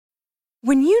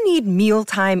When you need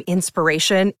mealtime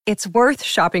inspiration, it's worth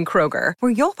shopping Kroger,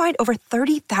 where you'll find over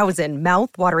 30,000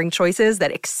 mouth-watering choices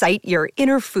that excite your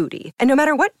inner foodie. And no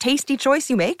matter what tasty choice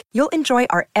you make, you'll enjoy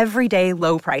our everyday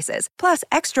low prices, plus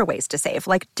extra ways to save,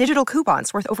 like digital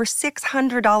coupons worth over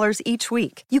 $600 each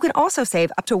week. You can also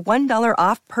save up to $1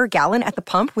 off per gallon at the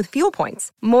pump with fuel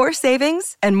points. More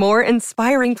savings and more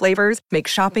inspiring flavors make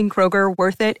shopping Kroger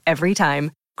worth it every time.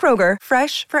 Kroger,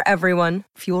 fresh for everyone.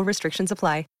 Fuel restrictions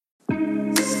apply.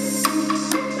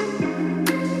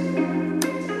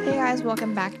 Hey guys,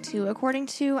 welcome back to According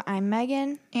To. I'm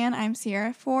Megan. And I'm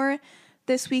Sierra for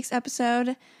this week's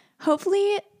episode.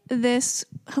 Hopefully this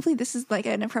is like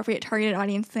an appropriate targeted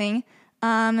audience thing.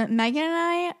 Megan and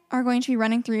I are going to be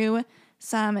running through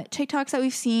some TikToks that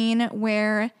we've seen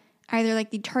where either like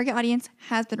the target audience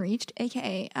has been reached,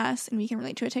 aka us, and we can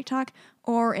relate to a TikTok,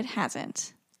 or it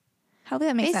hasn't. Hopefully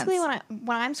that makes sense. Basically,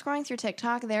 when I'm scrolling through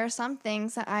TikTok, there are some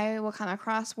things that I will come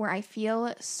across where I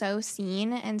feel so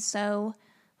seen and so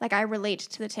like I relate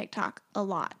to the TikTok a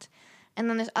lot. And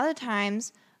then there's other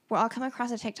times where I'll come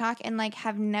across a TikTok and like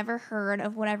have never heard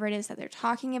of whatever it is that they're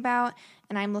talking about.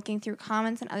 And I'm looking through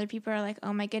comments and other people are like,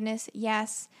 oh my goodness,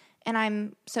 yes. And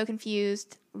I'm so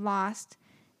confused, lost.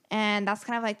 And that's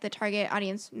kind of like the target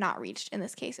audience not reached in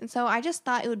this case. And so I just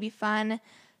thought it would be fun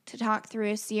to talk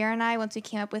through. Sierra and I, once we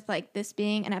came up with like this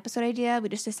being an episode idea, we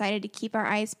just decided to keep our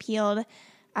eyes peeled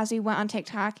as we went on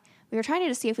TikTok. We were trying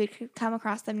to see if we could come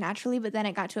across them naturally, but then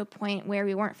it got to a point where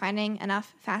we weren't finding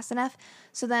enough fast enough.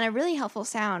 So then a really helpful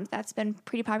sound that's been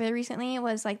pretty popular recently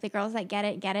was like the girls that get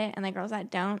it, and the girls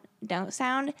that don't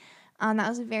sound. That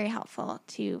was very helpful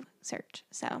to search.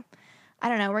 So I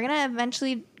don't know. We're going to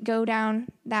eventually go down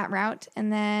that route,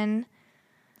 and then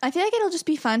I feel like it'll just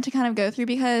be fun to kind of go through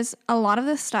because a lot of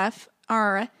this stuff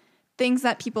are things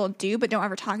that people do but don't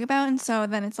ever talk about. And so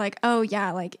then it's like, oh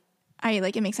yeah, like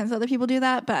it makes sense that other people do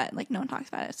that, but like no one talks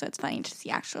about it. So it's funny to see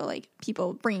actual like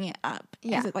people bringing it up.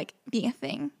 Yeah. As it like being a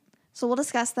thing. So we'll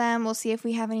discuss them. We'll see if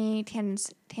we have any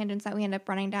tangents that we end up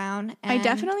running down. And I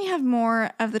definitely have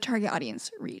more of the target audience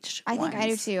reached. I think I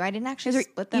do too. I didn't actually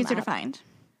split them easier up. to find.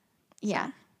 Yeah.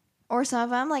 So. Or some of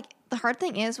them, like, the hard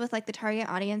thing is with, like, the target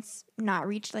audience not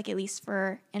reached, like, at least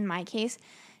for, in my case,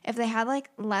 if they had, like,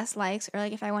 less likes or,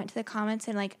 like, if I went to the comments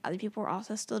and, like, other people were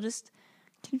also still just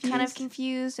kind of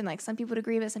confused and, like, some people would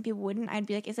agree but some people wouldn't, I'd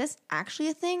be like, is this actually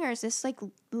a thing or is this, like,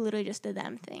 literally just a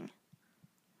them thing?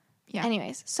 Yeah.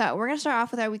 Anyways, so we're going to start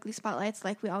off with our weekly spotlights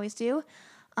like we always do.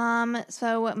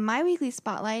 So my weekly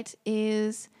spotlight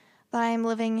is that I'm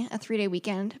living a 3-day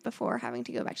weekend before having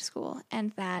to go back to school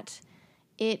and that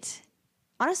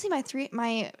honestly,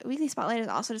 my weekly spotlight is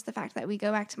also just the fact that we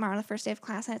go back tomorrow, the first day of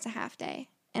class, and it's a half day.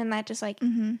 And that just like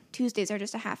Tuesdays are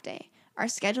just a half day. Our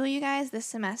schedule, you guys, this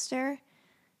semester,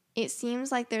 it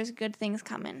seems like there's good things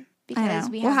coming.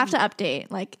 Because we'll have to update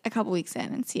like a couple weeks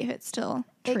in and see if it's still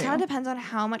true. It kind of depends on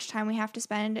how much time we have to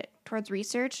spend towards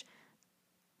research.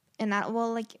 And that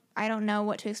will I don't know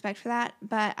what to expect for that.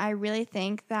 But I really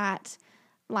think that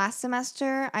last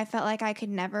semester, I felt like I could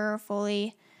never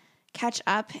fully catch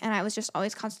up, and I was just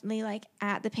always constantly like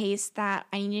at the pace that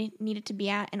I needed to be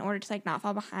at in order to like not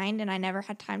fall behind, and I never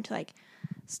had time to like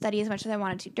study as much as I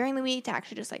wanted to during the week to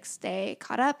actually just like stay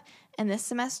caught up. And this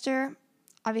semester,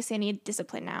 obviously I need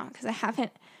discipline now because I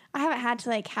haven't had to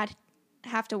like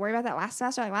have to worry about that last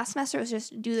semester. Like last semester was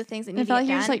just do the things that need to get done.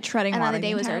 You're just like treading water, and then the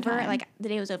day was over. Like the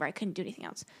day was over, I couldn't do anything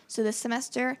else. So this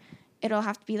semester, it'll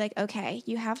have to be like, okay,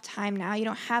 you have time now. You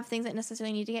don't have things that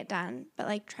necessarily need to get done, but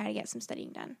like try to get some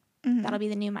studying done. Mm-hmm. That'll be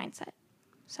the new mindset.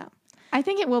 So I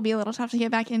think it will be a little tough to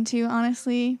get back into,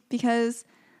 honestly, because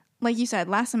like you said,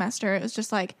 last semester, it was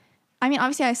just like, I mean,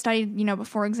 obviously I studied,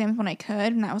 before exams when I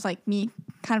could, and that was like me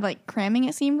kind of like cramming,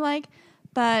 it seemed like,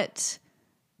 but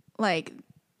like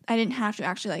I didn't have to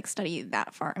actually like study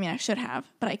that far. I mean, I should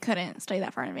have, but I couldn't study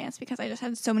that far in advance because I just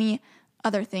had so many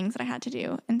other things that I had to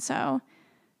do. And so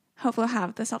hopefully I'll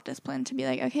have the self-discipline to be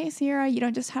like, okay, Sierra, you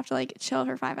don't just have to like chill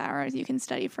for 5 hours. You can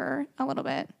study for a little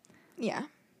bit. Yeah.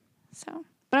 So,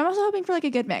 but I'm also hoping for like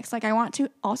a good mix. Like I want to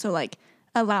also like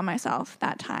allow myself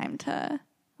that time to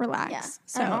relax. Yeah.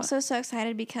 So I'm also so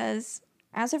excited because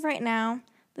as of right now,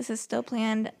 this is still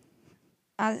planned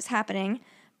as it's happening,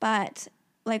 but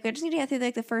like we just need to get through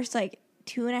like the first like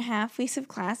 2.5 weeks of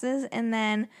classes, and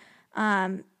then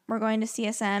we're going to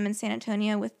CSM in San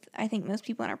Antonio with, I think most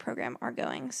people in our program are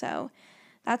going. So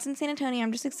that's in San Antonio.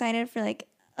 I'm just excited for like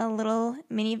a little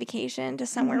mini vacation to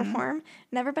somewhere warm.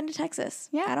 Never been to Texas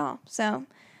at all. So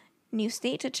new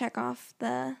state to check off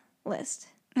the list.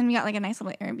 And we got like a nice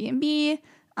little Airbnb,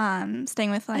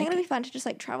 staying with like, I think it'll be fun to just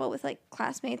like travel with like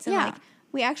classmates. And like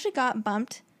we actually got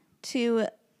bumped to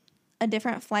a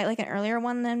different flight, like an earlier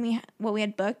one than what we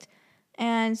had booked.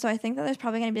 And so I think that there's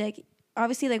probably going to be like,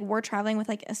 obviously, like we're traveling with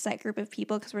like a set group of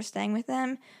people because we're staying with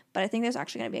them. But I think there's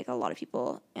actually going to be like a lot of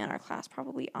people in our class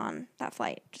probably on that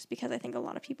flight, just because I think a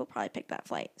lot of people probably picked that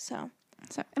flight. So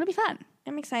it'll be fun.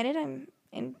 I'm excited.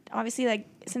 And obviously, like,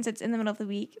 since it's in the middle of the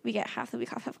week, we get half the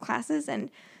week off of classes, and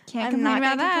I'm not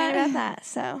going to complain about that.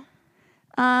 So,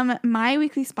 my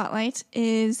weekly spotlight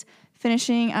is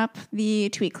finishing up the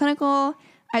 2-week clinical.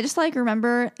 I just like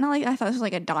remember, not like I thought this was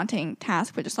like a daunting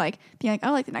task, but just like being like,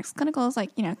 oh, like the next clinical is like,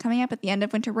 you know, coming up at the end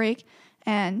of winter break,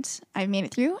 and I've made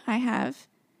it through. I have,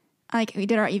 like, we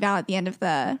did our eval at the end of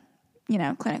the, you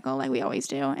know, clinical like we always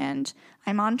do, and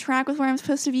I'm on track with where I'm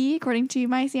supposed to be according to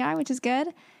my CI, which is good.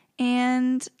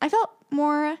 And I felt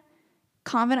more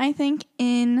confident, I think,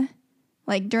 in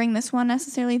like during this one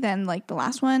necessarily than like the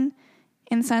last one,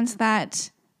 in the sense that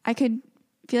I could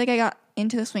feel like I got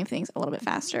into the swing of things a little bit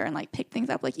faster and like pick things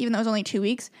up. Like, even though it was only 2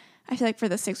 weeks, I feel like for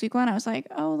the 6-week one, I was like,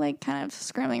 oh, like kind of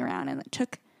scrambling around, and it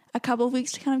took a couple of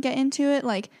weeks to kind of get into it.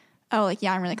 Like, oh, like,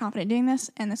 yeah, I'm really confident doing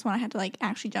this. And this one I had to like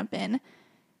actually jump in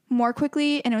more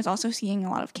quickly. And it was also seeing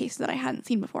a lot of cases that I hadn't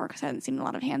seen before because I hadn't seen a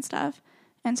lot of hand stuff.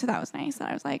 And so that was nice that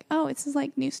I was like, oh, this is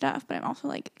like new stuff, but I'm also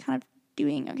like kind of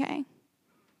doing okay.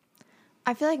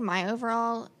 I feel like my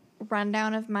overall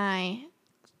rundown of my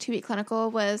 2-week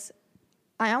clinical was,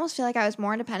 I almost feel like I was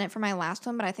more independent for my last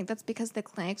one, but I think that's because the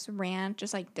clinics ran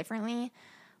just like differently.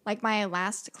 Like, my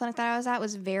last clinic that I was at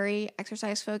was very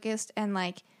exercise focused, and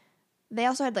like they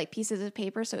also had like pieces of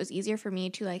paper, so it was easier for me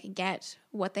to like get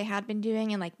what they had been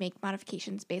doing and like make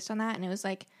modifications based on that. And it was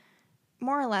like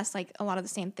more or less like a lot of the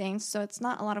same things. So it's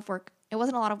not a lot of work. It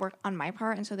wasn't a lot of work on my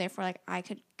part. And so therefore, like, I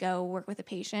could go work with a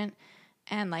patient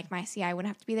and like my CI wouldn't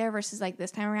have to be there, versus like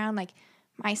this time around, like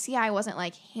my CI wasn't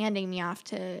like handing me off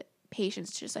to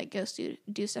patients to just like go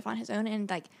do stuff on his own. And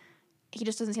like, he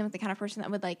just doesn't seem like the kind of person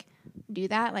that would like do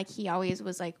that. Like, he always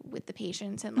was like with the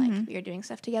patients and like we were doing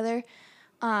stuff together.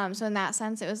 So in that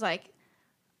sense, it was like,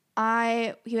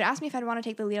 he would ask me if I'd want to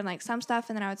take the lead on like some stuff,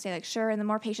 and then I would say like sure. And the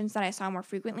more patients that I saw more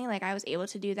frequently, like I was able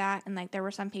to do that. And like there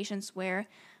were some patients where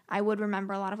I would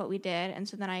remember a lot of what we did, and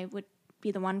so then I would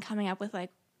be the one coming up with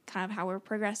like kind of how we're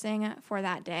progressing for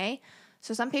that day.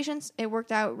 So some patients it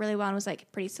worked out really well and was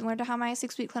like pretty similar to how my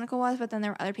 6-week clinical was, but then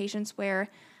there were other patients where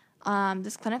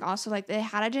this clinic also, like, they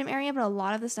had a gym area, but a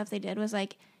lot of the stuff they did was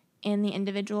like in the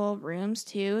individual rooms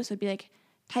too. So it'd be like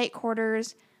tight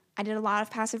quarters. I did a lot of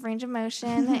passive range of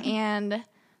motion and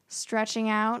stretching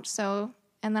out. So,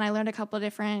 and then I learned a couple of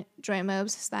different joint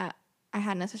mobs that I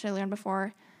hadn't necessarily learned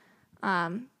before.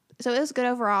 So it was good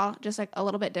overall, just like a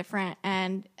little bit different.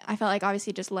 And I felt like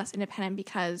obviously just less independent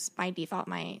because by default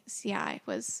my CI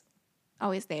was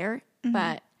always there.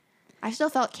 But I still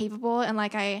felt capable, and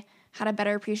like I had a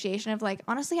better appreciation of like,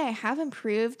 honestly, I have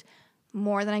improved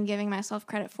more than I'm giving myself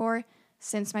credit for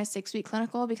since my 6-week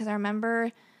clinical, because I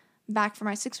remember back for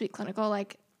my 6-week clinical,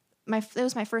 like it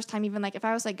was my first time even like if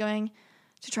I was like going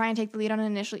to try and take the lead on an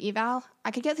initial eval,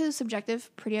 I could get through the subjective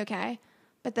pretty okay,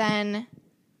 but then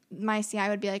my CI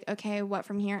would be like, okay, what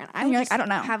from here? And I would like, I don't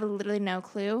know, have literally no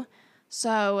clue.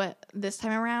 So this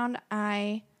time around,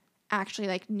 I actually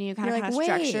like knew kind of how to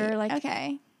structure like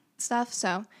stuff.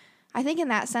 So I think in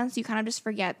that sense, you kind of just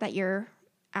forget that you're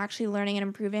actually learning and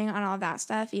improving on all of that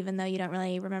stuff, even though you don't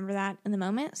really remember that in the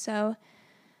moment. So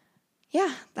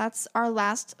yeah, that's our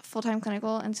last full-time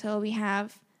clinical until we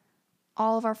have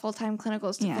all of our full-time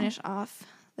clinicals to finish off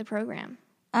the program.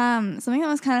 Something that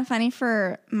was kind of funny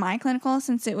for my clinical,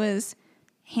 since it was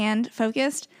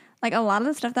hand-focused, like a lot of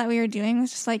the stuff that we were doing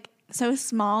was just like so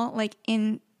small, like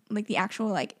in like the actual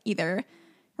like either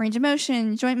range of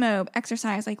motion, joint mob,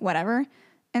 exercise, like whatever.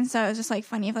 And so it was just like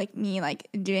funny of like me like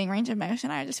doing range of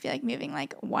motion, I would just be like moving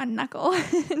like one knuckle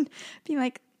and being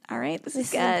like, all right, this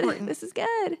is good. This is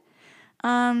good.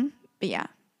 But yeah,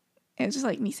 it was just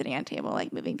like me sitting at a table,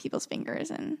 like moving people's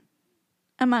fingers and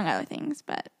among other things.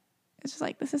 But it's just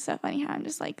like, this is so funny how I'm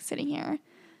just like sitting here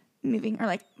moving or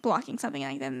like blocking something,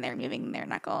 like then they're moving their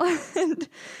knuckle. And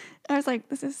I was like,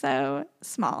 this is so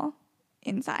small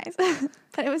in size,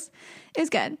 but it was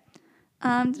good.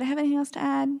 Did I have anything else to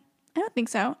add? I don't think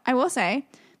so. I will say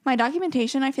my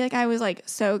documentation, I feel like I was like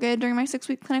so good during my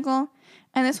 6-week clinical.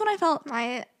 And this one I felt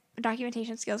my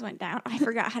documentation skills went down. I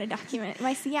forgot how to document.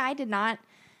 My CI did not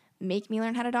make me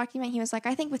learn how to document. He was like,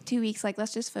 I think with 2 weeks, like,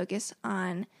 let's just focus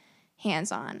on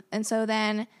hands-on. And so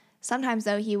then sometimes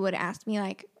though, he would ask me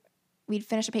like, we'd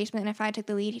finish a patient, and if I took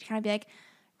the lead, he'd kind of be like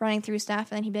running through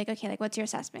stuff. And then he'd be like, okay, like, what's your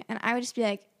assessment? And I would just be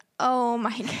like, oh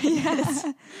my goodness.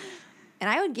 And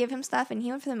I would give him stuff, and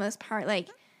he would, for the most part, like,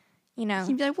 you know,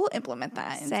 he'd be like, we'll implement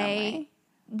that in some way.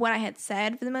 What I had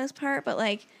said for the most part, but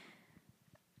like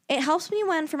it helps me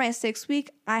when for my 6th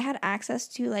week, I had access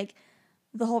to, like,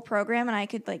 the whole program and I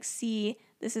could, like, see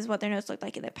this is what their notes looked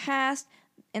like in the past.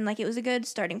 And, like, it was a good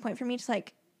starting point for me to,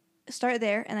 like, start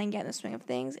there and then get in the swing of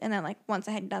things. And then, like, once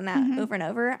I had done that over and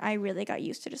over, I really got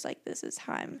used to just, like, this is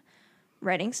how I'm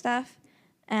writing stuff.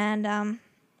 And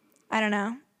I don't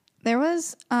know. There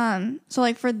was, so,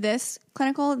 like, for this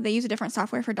clinical, they use a different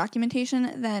software for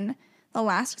documentation than the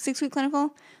last 6-week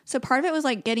clinical. So part of it was,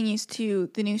 like, getting used to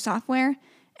the new software.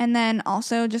 And then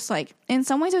also just, like, in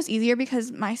some ways it was easier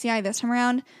because my CI this time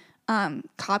around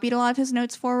copied a lot of his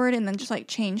notes forward and then just, like,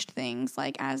 changed things,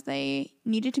 like, as they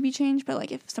needed to be changed. But,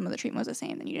 like, if some of the treatment was the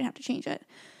same, then you didn't have to change it.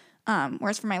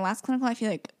 Whereas for my last clinical, I feel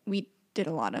like we did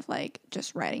a lot of, like,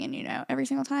 just writing and, every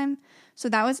single time. So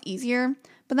that was easier.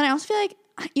 But then I also feel like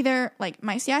either, like,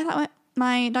 my CI thought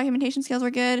my documentation skills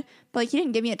were good, but, like, he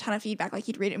didn't give me a ton of feedback. Like,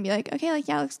 he'd read it and be like, okay, like,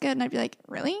 yeah, it looks good. And I'd be like,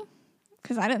 really?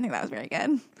 Because I didn't think that was very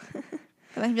good.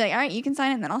 But then he'd be like, all right, you can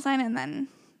sign it, and then I'll sign it, and then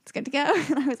it's good to go.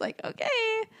 And I was like, okay,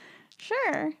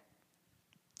 sure.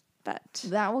 But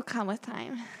That will come with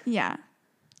time. yeah,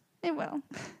 it will.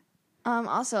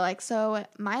 Also, like, so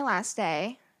my last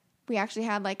day, we actually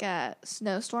had, like, a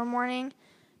snowstorm warning,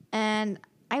 and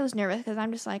I was nervous because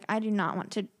I'm just like, I do not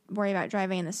want to worry about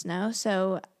driving in the snow.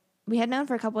 So we had known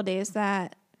for a couple of days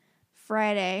that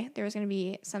Friday there was going to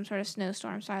be some sort of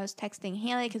snowstorm. So I was texting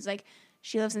Haley because, like,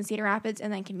 she lives in Cedar Rapids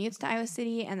and then commutes to Iowa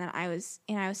City, and then I was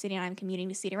in Iowa City and I'm commuting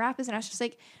to Cedar Rapids, and I was just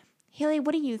like, Haley,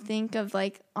 what do you think of,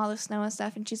 like, all the snow and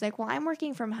stuff? And she's like, well, I'm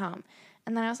working from home.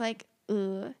 And then I was like,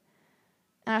 ugh.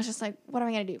 And I was just like, what am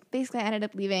I going to do? Basically, I ended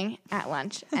up leaving at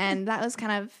lunch, and that was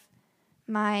kind of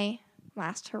my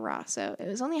last hurrah. So it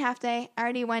was only a half day. I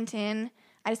already went in.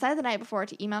 I decided the night before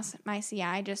to email my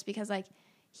CI just because, like,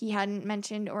 he hadn't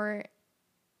mentioned or,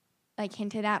 like,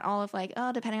 hinted at all of, like,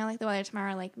 oh, depending on, like, the weather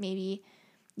tomorrow, like, maybe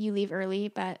you leave early.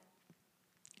 But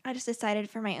I just decided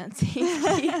for my own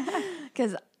safety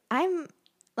because I'm,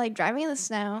 like, driving in the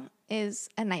snow is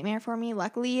a nightmare for me.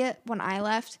 Luckily, when I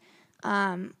left,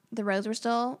 the roads were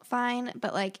still fine,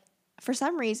 but, like, for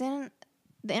some reason,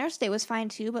 the interstate was fine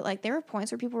too, but, like, there were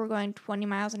points where people were going 20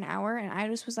 miles an hour, and I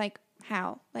just was like,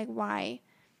 how? Like, why?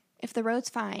 If the road's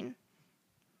fine,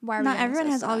 why are we Not going everyone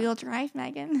so has slow? all-wheel drive,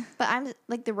 Megan. But I'm,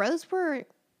 like, the roads were,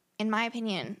 in my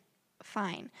opinion,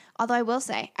 fine. Although I will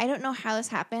say, I don't know how this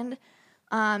happened,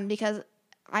 because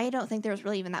I don't think there was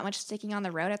really even that much sticking on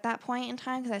the road at that point in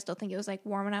time, because I still think it was, like,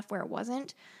 warm enough where it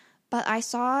wasn't. But I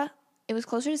saw it was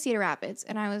closer to Cedar Rapids,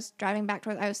 and I was driving back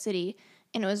towards Iowa City,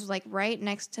 and it was, like, right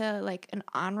next to, like, an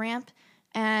on-ramp,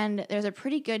 and there's a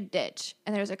pretty good ditch,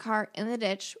 and there's a car in the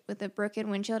ditch with a broken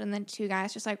windshield, and then 2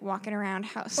 guys just, like, walking around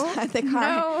outside the car.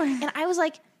 No. And I was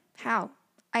like, how?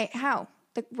 How?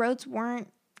 The roads weren't,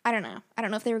 I don't know. I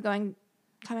don't know if they were coming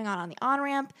on the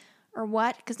on-ramp or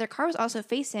what, because their car was also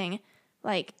facing,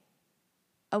 like,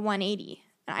 a 180.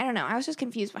 And I don't know. I was just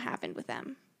confused what happened with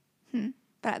them.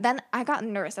 But then I got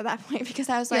nervous at that point because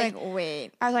I was like,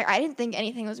 wait. I was like, I didn't think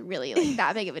anything was really, like,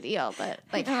 that big of a deal, but,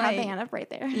 like, how'd they end up right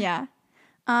there? Yeah.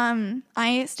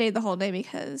 I stayed the whole day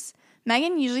because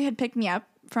Megan usually had picked me up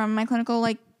from my clinical,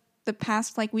 like, the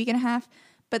past, like, week and a half.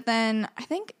 But then I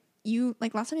think you,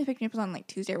 like, last time you picked me up was on, like,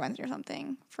 Tuesday or Wednesday or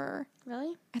something for...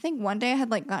 Really? I think one day I had,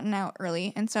 like, gotten out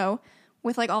early. And so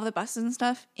with, like, all the buses and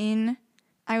stuff in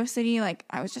Iowa City, like,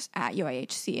 I was just at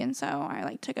UIHC. And so I,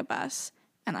 like, took a bus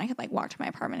and I could, like, walk to my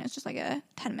apartment. It's just, like, a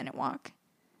 10-minute walk.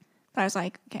 But I was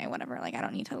like, okay, whatever. Like, I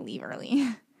don't need to leave early.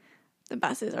 The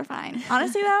buses are fine.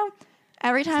 Honestly, though,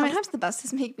 every time... Sometimes the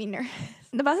buses make me nervous.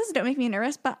 The buses don't make me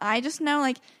nervous, but I just know,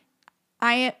 like,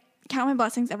 I count my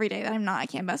blessings every day that I'm not a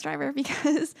CAN bus driver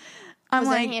because I'm Was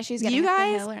there like, any issues getting you up the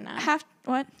guys hill or not? have...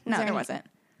 What? No, there there any- wasn't.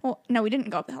 Well, no, we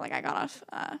didn't go up the hill. Like, I got off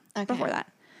Okay. before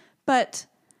that. But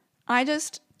I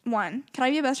just... One, could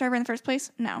I be a bus driver in the first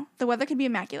place? No. The weather could be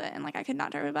immaculate, and, like, I could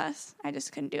not drive a bus. I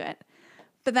just couldn't do it.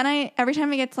 But then every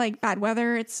time it gets, like, bad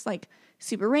weather, it's, like,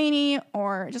 super rainy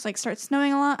or just, like, starts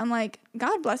snowing a lot, I'm like,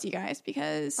 God bless you guys,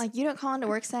 because... Like, you don't call into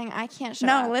work saying, I can't show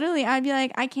No, up. literally, I'd be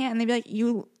like, I can't. And they'd be like,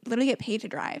 you literally get paid to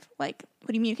drive. Like, what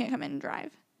do you mean you can't come in and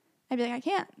drive? I'd be like, I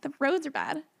can't. The roads are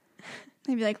bad.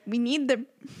 They'd be like, we need the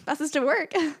buses to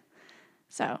work.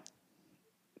 So,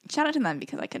 shout out to them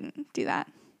because I couldn't do that.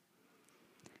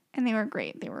 And they were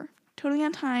great. They were totally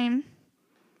on time.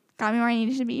 Got me where I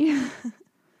needed to be.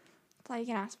 That's all you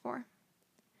can ask for.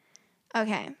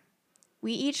 Okay.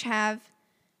 We tried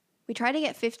to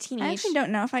get 15 each. I actually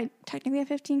don't know if I technically have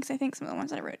 15 because I think some of the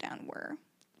ones that I wrote down were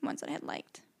ones that I had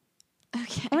liked.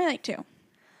 Okay. Only like 2.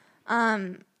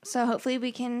 So hopefully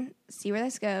we can see where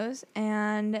this goes.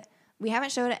 And we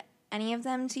haven't showed any of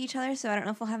them to each other, so I don't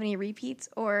know if we'll have any repeats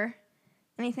or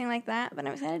anything like that, but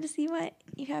I'm excited to see what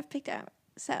you have picked out.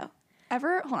 So,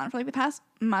 hold on, for like the past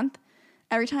month,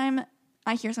 every time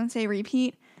I hear someone say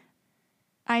repeat,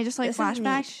 I just like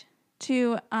flashback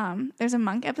to there's a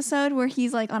Monk episode where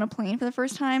he's like on a plane for the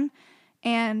first time,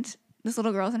 and this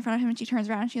little girl's in front of him, and she turns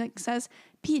around and she like says,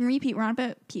 "Pete and repeat, we're on a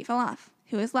boat. Pete fell off.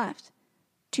 Who is left?"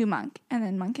 To Monk. And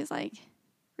then Monk is like,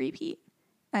 repeat.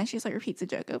 And she just like repeats the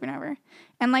joke over and over.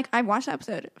 And like I watched the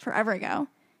episode forever ago,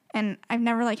 and I've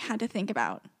never like had to think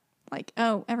about like,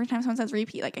 oh, every time someone says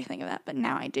repeat, like I think of that, but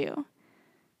now I do.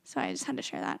 So I just had to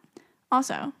share that.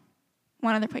 Also,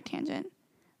 one other quick tangent.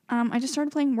 I just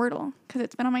started playing Wordle because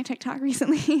it's been on my TikTok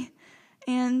recently,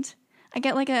 and I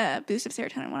get like a boost of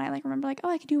serotonin when I like remember like, oh,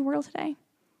 I could do a Wordle today.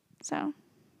 So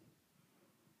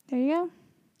there you go.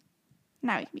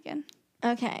 Now we can begin.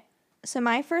 Okay. So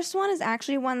my first one is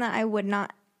actually one that I would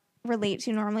not relate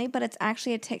to normally, but it's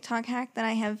actually a TikTok hack that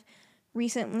I have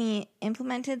recently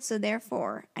implemented. So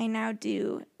therefore, I now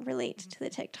do relate to the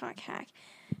TikTok hack.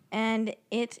 And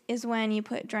it is when you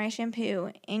put dry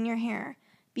shampoo in your hair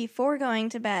before going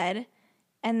to bed,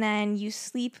 and then you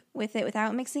sleep with it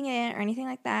without mixing it in or anything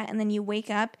like that, and then you wake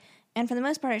up, and for the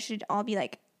most part, it should all be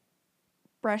like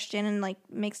brushed in and like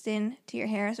mixed in to your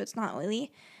hair so it's not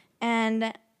oily.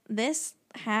 And this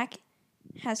hack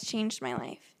has changed my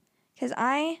life because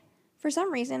for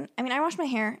some reason, I mean, I wash my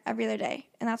hair every other day,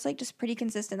 and that's like just pretty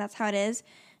consistent. That's how it is.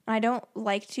 And I don't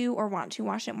like to or want to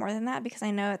wash it more than that because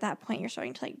I know at that point you're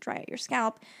starting to like dry out your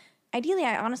scalp. Ideally,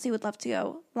 I honestly would love to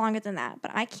go longer than that,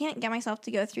 but I can't get myself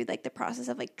to go through like the process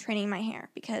of like training my hair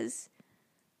because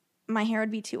my hair would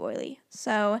be too oily.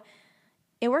 So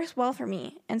it works well for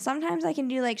me. And sometimes I can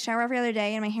do like shower every other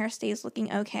day and my hair stays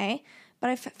looking okay. But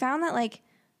I've found that like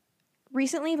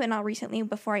recently, but not recently,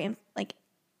 before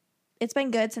it's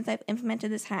been good since I've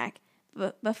implemented this hack.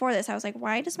 But before this, I was like,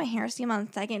 why does my hair seem on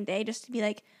the second day just to be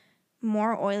like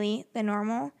more oily than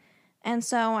normal? And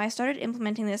so I started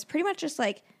implementing this pretty much just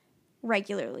like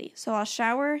regularly. So I'll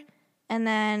shower, and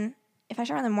then if I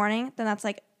shower in the morning, then that's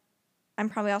like, I'm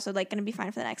probably also like going to be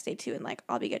fine for the next day too, and like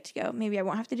I'll be good to go. Maybe I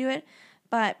won't have to do it,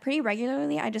 but pretty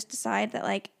regularly I just decide that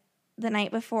like the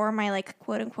night before my like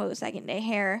quote unquote second day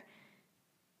hair,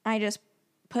 I just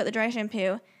put the dry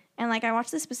shampoo, and like I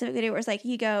watched this specific video where it's like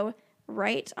you go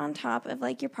right on top of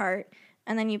like your part,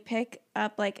 and then you pick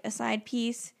up like a side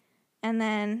piece, and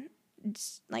then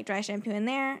just like dry shampoo in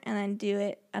there, and then do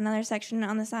it another section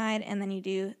on the side, and then you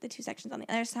do the two sections on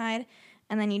the other side,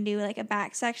 and then you do like a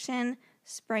back section,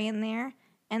 spray in there,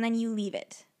 and then you leave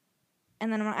it.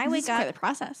 And then when I wake up, quite the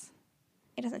process.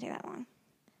 It doesn't take that long.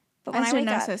 But I when I wake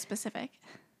up, so specific.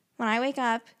 When I wake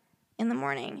up in the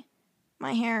morning,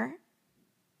 my hair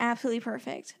absolutely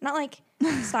perfect. Not like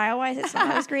style wise, it's not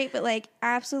always great, but like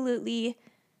absolutely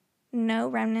no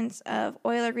remnants of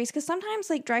oil or grease. Because sometimes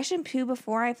like dry shampoo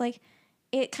before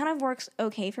it kind of works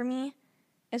okay for me,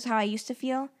 is how I used to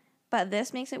feel. But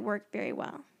this makes it work very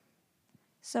well.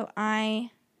 So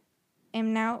I'm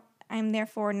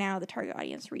therefore now the target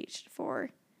audience reached for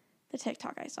the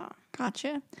TikTok I saw.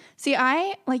 Gotcha. See,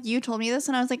 you told me this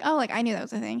and I was like, oh, like I knew that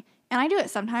was a thing. And I do it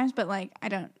sometimes, but like I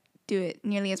don't do it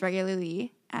nearly as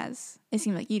regularly as it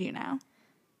seems like you do now.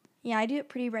 Yeah, I do it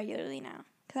pretty regularly now.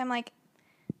 Because I'm like,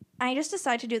 I just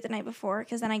decide to do it the night before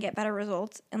because then I get better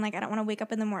results. And like I don't want to wake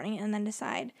up in the morning and then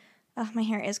decide, oh, my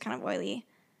hair is kind of oily.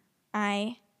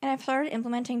 And I've started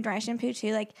implementing dry shampoo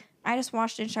too. Like I just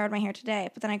washed and showered my hair today,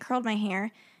 but then I curled my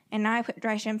hair, and now I put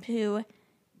dry shampoo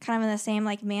kind of in the same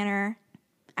like manner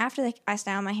after like I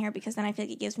style my hair, because then I feel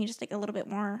like it gives me just like a little bit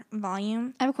more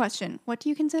volume. I have a question. What do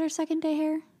you consider second day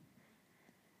hair?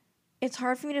 It's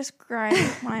hard for me to describe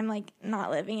when I'm like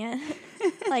not living it.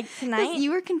 Like tonight,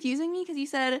 you were confusing me because you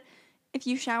said if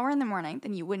you shower in the morning,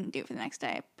 then you wouldn't do it for the next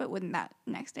day. But wouldn't that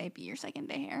next day be your second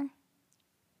day hair?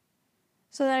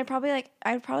 So then I'd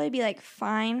probably be like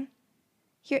fine.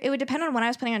 Here, it would depend on when I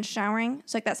was planning on showering.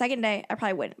 So like that second day, I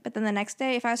probably wouldn't. But then the next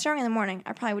day, if I was showering in the morning,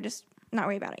 I probably would just not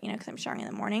worry about it, because I'm showering in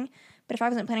the morning. But if I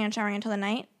wasn't planning on showering until the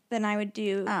night, then I would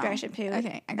do dry shampoo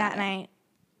that night,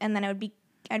 and then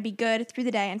I'd be good through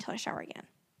the day until I shower again.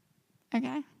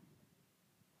 Okay.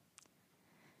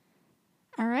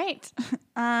 All right.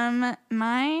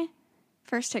 My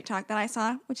first TikTok that I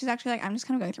saw, which is actually like I'm just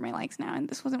kind of going through my likes now, and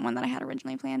this wasn't one that I had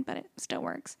originally planned, but it still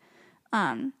works.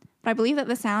 But I believe that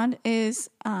the sound is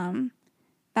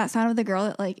that sound of the girl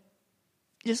that like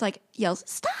just like yells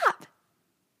 "stop."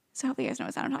 So hopefully you guys know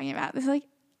what sound I'm talking about. This is like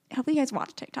hopefully you guys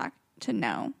watch TikTok to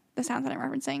know the sounds that I'm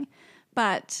referencing.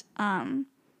 But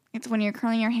it's when you're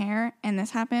curling your hair and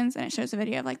this happens, and it shows a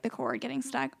video of like the cord getting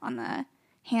stuck on the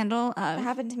handle of that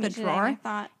happened to me the today, drawer. and I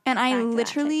thought, and I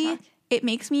literally, it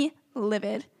makes me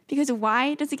livid Because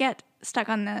why does it get stuck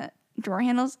on the drawer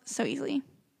handles so easily?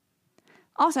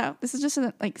 Also, this is just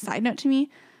a side note to me,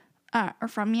 or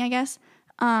from me, I guess.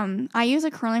 I use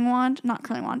a curling iron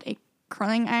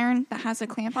that has a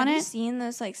clamp on it. Have you seen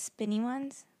those spinny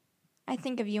ones? I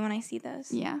think of you when I see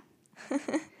those. Yeah.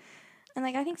 And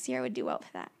I think Sierra would do well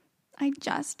with that. I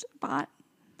just bought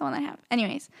the one I have.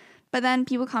 Anyways, but then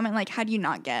people comment how do you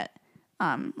not get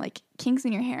kinks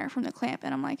in your hair from the clamp?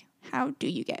 And I'm like, how do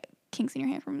you get kinks in your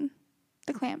hair from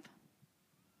the clamp?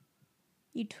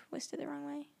 You twist it the wrong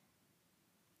way.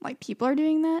 People are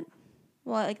doing that?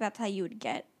 Well, that's how you would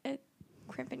get a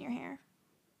crimp in your hair.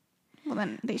 Well,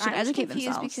 then they should educate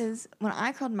themselves. Because when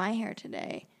I curled my hair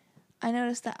today, I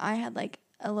noticed that I had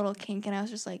a little kink, and I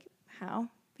was just like, how?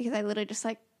 Because I literally just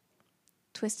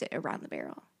twist it around the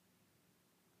barrel.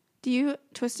 Do you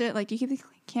twist it? Do you keep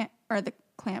the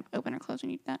clamp open or closed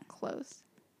when you do that? Closed.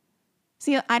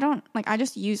 See, I don't I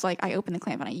just use I open the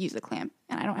clamp and I use the clamp,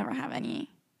 and I don't ever have any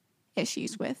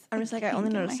issues with. I'm just I only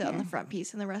noticed it on the front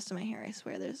piece, and the rest of my hair, I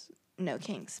swear, there's no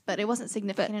kinks. But it wasn't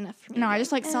significant enough for me. No, I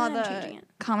just saw the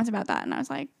comments about that, and I was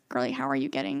like, girlie, how are you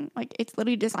getting it's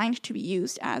literally designed to be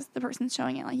used as the person's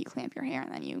showing it. You clamp your hair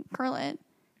and then you curl it.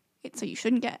 So you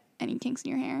shouldn't get any kinks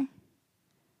in your hair.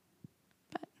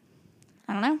 But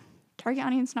I don't know. Target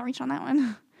audience not reached on that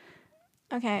one.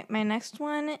 Okay, my next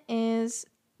one is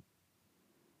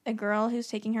a girl who's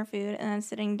taking her food and then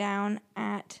sitting down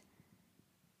at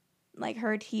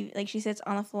her TV. She sits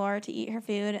on the floor to eat her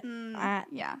food at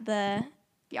the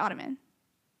ottoman.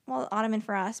 Well, ottoman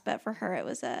for us, but for her it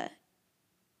was a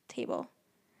table.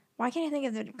 Why can't I think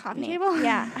of the coffee table?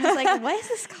 Yeah. I was like, what is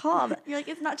this called? You're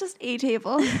it's not just a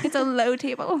table. It's a low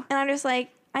table. And I'm just I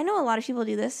know a lot of people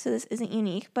do this, so this isn't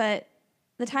unique, but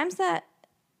the times that,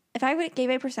 if I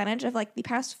gave a percentage of the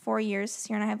past 4 years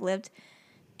Sierra and I have lived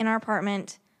in our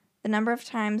apartment, the number of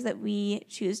times that we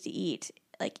choose to eat,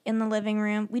 in the living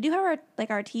room, we do have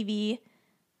our TV,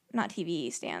 not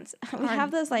TV stands. We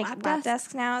have those lap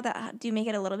desks now that do make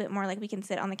it a little bit more we can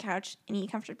sit on the couch and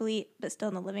eat comfortably, but still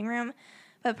in the living room.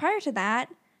 But prior to that,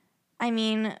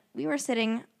 we were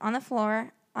sitting on the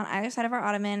floor on either side of our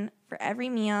ottoman for every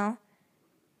meal.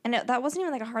 And that wasn't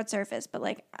even a hard surface, but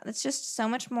it's just so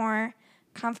much more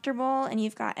comfortable, and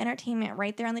you've got entertainment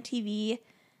right there on the TV.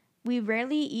 We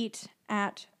rarely eat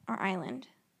at our island.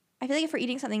 I feel if we're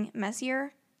eating something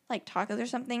messier, like tacos or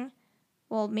something,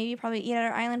 we'll maybe probably eat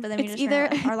at our island, but then we just either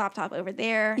our laptop over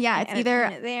there. Yeah, it's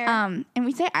either there. And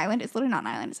we say island, it's literally not an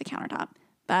island, it's a countertop.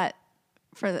 But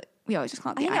we always just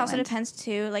call it the island. I think it also depends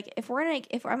too. If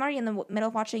I'm already in the middle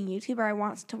of watching YouTube, or I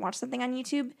want to watch something on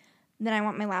YouTube, then I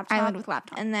want my laptop. Island with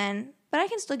laptop. And then, but I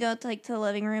can still go to to the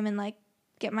living room and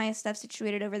get my stuff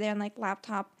situated over there and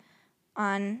laptop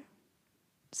on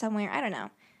somewhere. I don't know.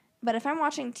 But if I'm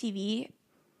watching TV,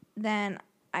 then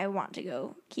I want to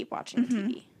go keep watching the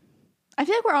TV. I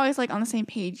feel we're always on the same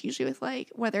page usually with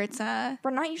whether it's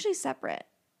we're not usually separate.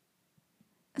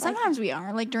 Sometimes we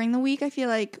are. During the week, I feel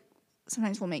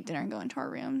sometimes we'll make dinner and go into our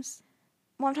rooms.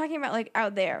 Well, I'm talking about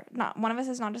out there. Not one of us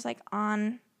is not just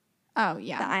on oh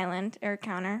yeah the island or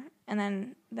counter, and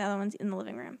then the other one's in the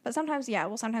living room. But sometimes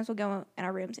we'll go in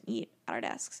our rooms and eat at our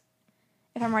desks.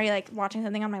 If I'm already watching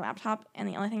something on my laptop and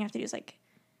the only thing I have to do is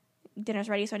dinner's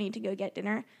ready, so I need to go get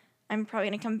dinner, I'm probably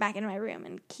gonna come back into my room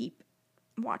and keep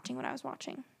watching what I was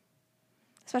watching.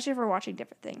 Especially if we're watching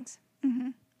different things. Mm-hmm.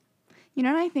 You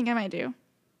know what I think I might do?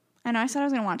 I know I said I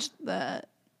was gonna watch the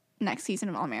next season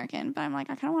of All American, but I'm I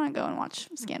kind of want to go and watch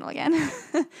Scandal again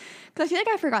because I feel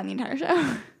I've forgotten the entire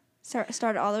show.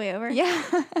 Start all the way over? Yeah.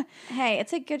 Hey,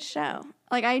 it's a good show.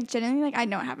 I genuinely, I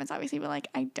know what happens, obviously, but,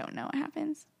 I don't know what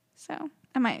happens. So,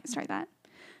 I might start that.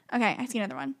 Okay, I see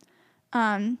another one.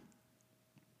 I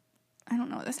don't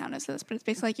know what the sound is for this, but it's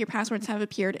basically your passwords have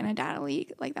appeared in a data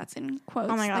leak. That's in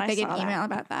quotes. Oh, my God, they get an email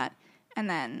about that. And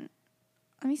then,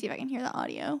 let me see if I can hear the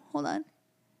audio. Hold on.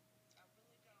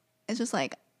 It's just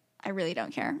I really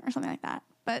don't care, or something like that.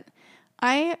 But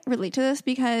I relate to this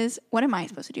because what am I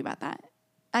supposed to do about that?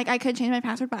 I could change my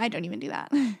password, but I don't even do that.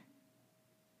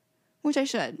 Which I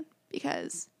should,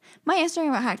 because my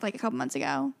Instagram got hacked a couple months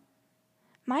ago.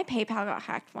 My PayPal got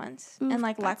hacked once. Oof, and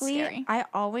luckily, scary. I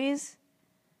always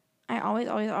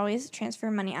transfer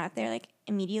money out of there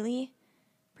immediately,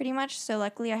 pretty much. So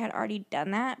luckily I had already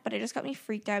done that, but it just got me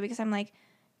freaked out because I'm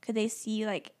could they see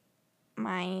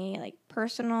my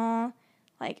personal,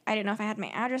 I didn't know if I had my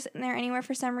address in there anywhere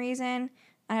for some reason.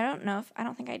 I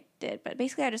don't think I did, but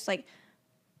basically I just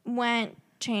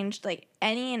changed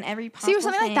any and every possible see,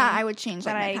 something thing like that I would change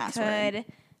that my I password. could.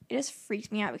 It just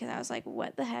freaked me out because I was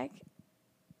what the heck?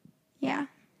 Yeah.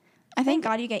 Thank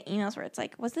God you get emails where it's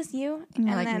like, was this you? And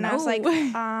you're like, then no. I was like,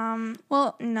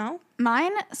 well, no.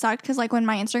 Mine sucked because, like, when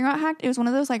my Instagram got hacked, it was one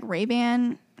of those, like,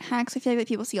 Ray-Ban hacks I feel like that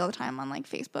people see all the time on, like,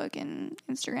 Facebook and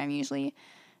Instagram usually.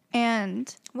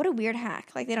 And what a weird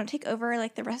hack. Like, they don't take over,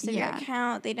 like, the rest of your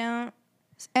account. They don't.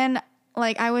 And,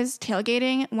 like, I was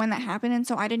tailgating when that happened, and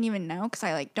so I didn't even know because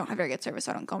I, like, don't have very good service,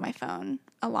 so I don't go on my phone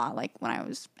a lot, like, when I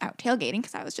was out tailgating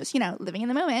because I was just, you know, living in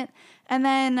the moment. And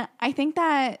then I think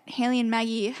that Haley and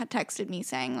Maggie had texted me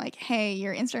saying, like, hey,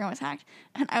 your Instagram was hacked.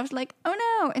 And I was like, oh,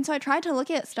 no. And so I tried to look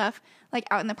at stuff, like,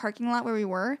 out in the parking lot where we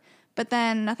were, but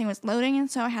then nothing was loading, and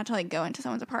so I had to, like, go into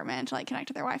someone's apartment to, like, connect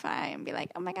to their Wi-Fi and be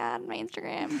like, oh, my God, my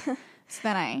Instagram. So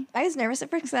then I was nervous at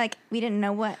first because, like, we didn't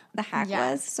know what the hack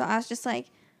was, so I was just like,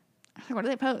 what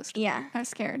did they post? Yeah. I was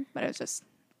scared, but it was just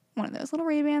one of those little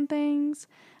Ray-Ban things.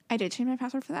 I did change my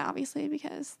password for that, obviously,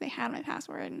 because they had my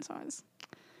password, and so I was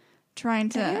trying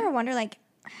to... Did you ever wonder, like,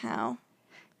 how?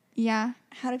 Yeah.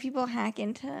 How do people hack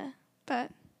into...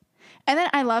 But... And then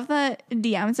I love the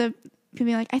DMs of people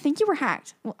being like, I think you were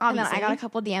hacked. Well, obviously. And then I got a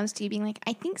couple DMs too being like,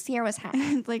 I think Sierra was hacked.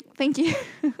 It's like, thank you.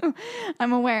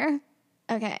 I'm aware.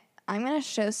 Okay, I'm going to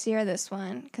show Sierra this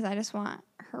one because I just want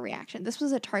her reaction. This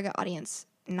was a target audience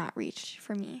not reached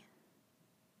for me.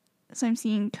 So I'm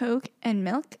seeing Coke and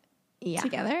milk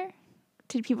together.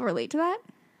 Did people relate to that?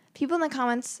 People in the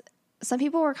comments, some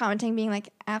people were commenting being like,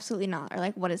 absolutely not, or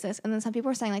like, what is this? And then some people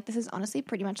were saying like, this is honestly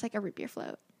pretty much like a root beer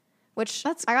float, which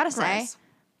I gotta say,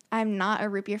 I'm not a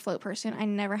root beer float person. I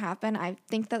never have been. I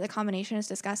think that the combination is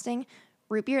disgusting.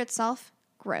 Root beer itself,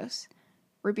 gross.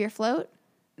 Root beer float,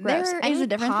 gross. There is a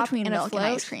difference between milk and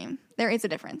ice float. cream. There is a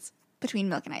difference between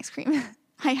milk and ice cream.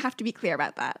 I have to be clear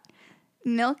about that.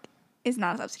 Milk is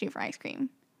not a substitute for ice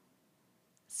cream.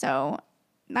 So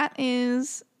that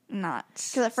is not...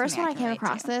 Because at first when I came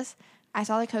across this, I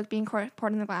saw the Coke being poured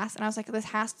in the glass, and I was like, this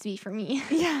has to be for me.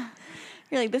 Yeah.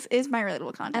 You're like, this is my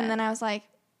relatable content. And then I was like,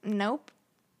 nope.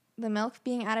 The milk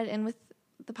being added in with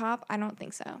the pop, I don't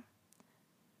think so.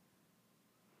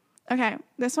 Okay,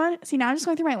 this one, see, now I'm just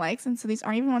going through my likes, and so these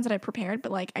aren't even ones that I prepared,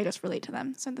 but, like, I just relate to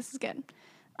them, so this is good.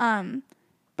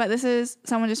 But this is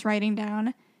someone just writing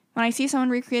down, when I see someone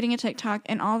recreating a TikTok,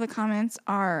 and all the comments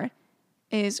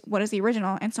is, what is the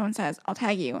original? And someone says, I'll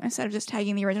tag you, instead of just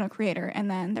tagging the original creator, and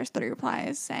then there's 30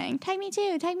 replies saying, tag me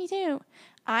too, tag me too.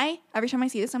 Every time I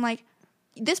see this, I'm like,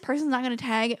 this person's not going to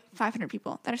tag 500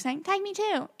 people that are saying, tag me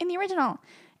too, in the original.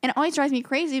 And it always drives me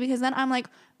crazy, because then I'm like,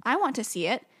 I want to see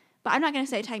it, but I'm not going to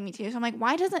say tag me too. So I'm like,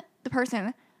 why doesn't the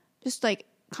person just, like,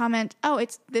 comment, oh,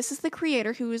 this is the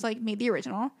creator who was, like, made the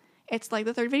original. It's, like,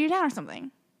 the third video down or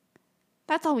something.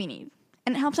 That's all we need.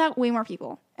 And it helps out way more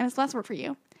people. And it's less work for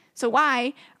you. So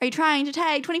why are you trying to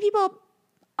tag 20 people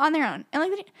on their own? And,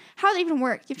 like, how does it even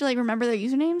work? You have to, like, remember their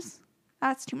usernames?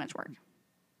 That's too much work.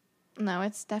 No,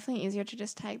 it's definitely easier to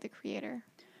just tag the creator.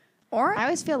 Or I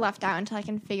always feel left out until I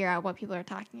can figure out what people are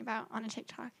talking about on a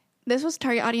TikTok. This was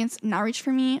target audience not reached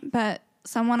for me, but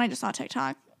someone I just saw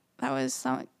TikTok, that was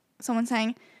someone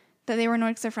saying that they were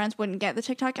annoyed because their friends wouldn't get the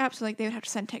TikTok app, so, like, they would have to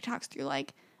send TikToks through,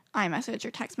 like, iMessage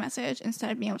or text message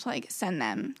instead of being able to, like, send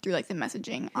them through, like, the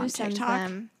messaging on TikTok. Who sends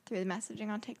them through the messaging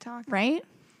on TikTok? Right?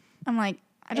 I'm like,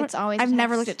 I've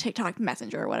never looked at TikTok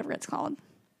Messenger or whatever it's called.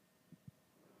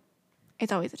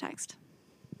 It's always a text.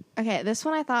 Okay, this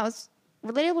one I thought was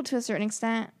relatable to a certain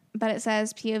extent, but it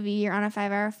says POV, you're on a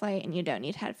 5-hour flight and you don't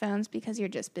need headphones because you're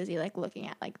just busy, like, looking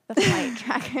at, like, the flight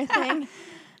tracker thing.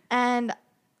 And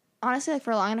honestly, like,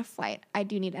 for a long enough flight, I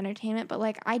do need entertainment, but,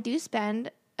 like, I do spend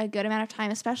a good amount of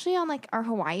time, especially on, like, our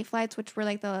Hawaii flights, which were,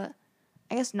 like, I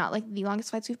guess not, like, the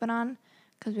longest flights we've been on,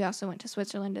 because we also went to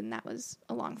Switzerland and that was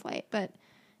a long flight. But,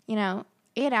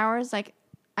 8 hours, like,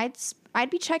 I'd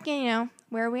be checking,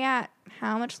 where are we at?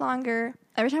 How much longer?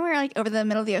 Every time we were, like, over the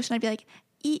middle of the ocean, I'd be like,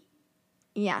 eat.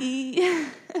 Yeah. Eat.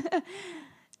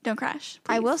 Don't crash,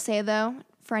 please. I will say, though,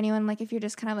 for anyone, like, if you're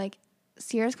just kind of, like,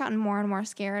 Sierra's gotten more and more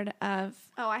scared of...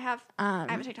 Oh, I have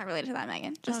a TikTok related to that,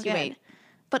 Megan. Just you good. wait.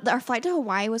 But our flight to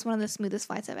Hawaii was one of the smoothest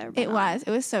flights I've ever been on.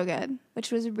 It was so good.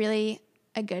 Which was really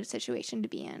a good situation to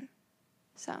be in.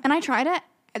 So. And I try to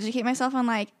educate myself on,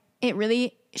 like, it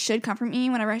really should comfort me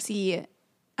whenever I see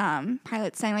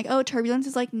pilots saying, like, oh, turbulence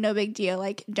is, like, no big deal.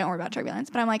 Like, don't worry about turbulence.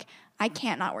 But I'm like, I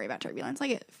can't not worry about turbulence.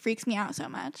 Like, it freaks me out so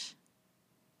much.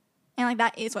 And, like,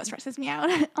 that is what stresses me out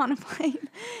on a plane.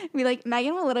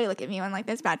 Megan will literally look at me when, like,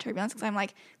 there's bad turbulence because I'm,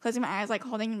 like, closing my eyes, like,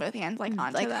 holding both hands, like,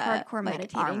 onto like the hardcore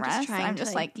meditating, armrest. I'm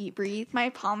just like, deep breathe. My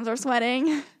palms are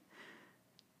sweating.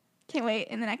 Can't wait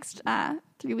in the next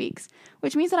 3 weeks,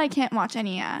 which means that I can't watch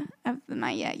any of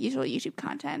my usual YouTube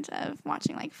content of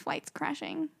watching, like, flights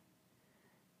crashing.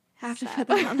 Have to put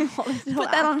that on hold.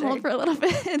 Put that on hold for a little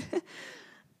bit.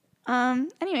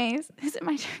 Anyways, is it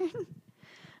my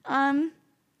turn?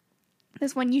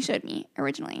 This one you showed me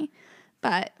originally,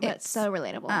 but it's so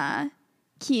relatable.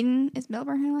 Keaton is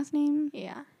Milburn her last name.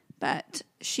 Yeah. But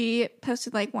she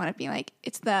posted like one of being like,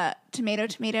 it's the tomato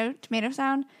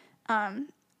sound.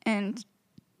 And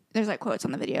there's like quotes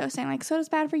on the video saying like, soda's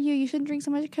bad for you. You shouldn't drink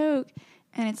so much Coke.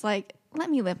 And it's like, let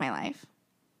me live my life.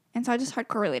 And so I just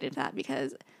hardcore related to that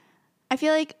because I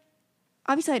feel like,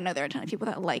 obviously I know there are a ton of people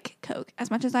that like Coke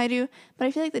as much as I do, but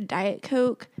I feel like the Diet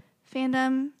Coke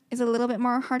fandom is a little bit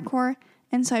more hardcore.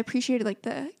 And so I appreciated like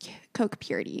the Coke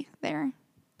purity there.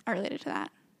 I related to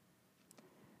that.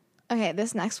 Okay,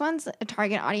 this next one's a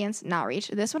target audience not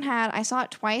reached. This one I saw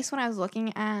it twice when I was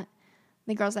looking at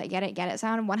the Girls That Get It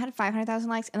sound. One had 500,000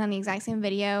 likes, and then the exact same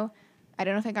video, I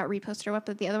don't know if it got reposted or what,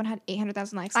 but the other one had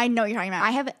 800,000 likes. I know what you're talking about.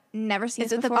 I have never seen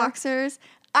this before. Is it the boxers?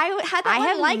 I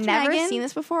have never seen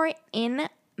this before in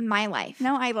my life.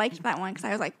 No, I liked that one because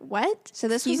I was like, what? So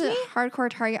this was a hardcore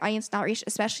target audience not reached,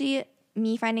 especially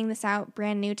me finding this out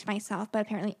brand new to myself, but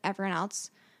apparently everyone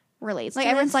else relates like to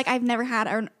everyone's this. like, I've never had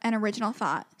an original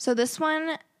thought. So this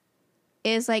one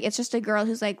is like, it's just a girl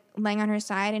who's like laying on her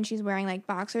side and she's wearing like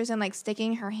boxers and like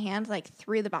sticking her hand like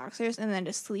through the boxers and then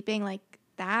just sleeping like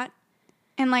that.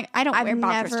 And like, I don't I've wear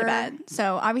boxers to never- bed.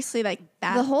 So obviously like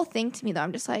that. The whole thing to me though,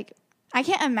 I'm just like, I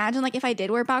can't imagine like if I did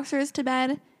wear boxers to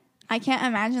bed, I can't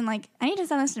imagine like, I need to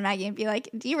send this to Maggie and be like,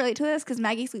 do you relate to this? Because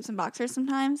Maggie sleeps in boxers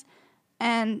sometimes.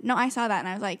 And no, I saw that and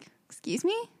I was like, excuse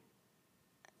me?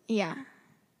 yeah.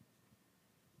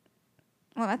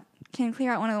 Well, that can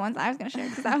clear out one of the ones I was going to share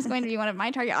because that was going to be one of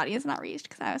my target audience not reached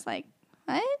because I was like,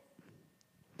 what?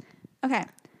 Okay.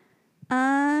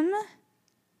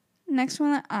 Next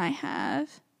one that I have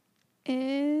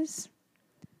is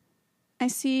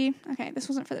this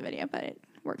wasn't for the video, but it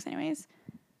works anyways.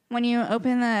 When you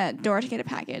open the door to get a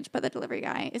package, but the delivery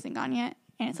guy isn't gone yet,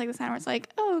 and it's like the sound where it's like,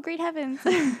 oh, great heavens.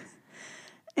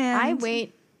 And I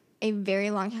wait a very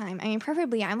long time. I mean,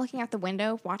 preferably I'm looking out the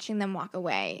window watching them walk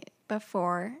away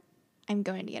before I'm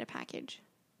going to get a package.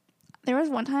 There was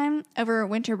one time over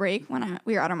winter break when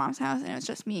we were at our mom's house and it was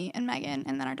just me and Megan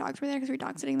and then our dogs were there because we were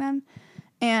dog sitting them.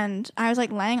 And I was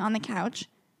like laying on the couch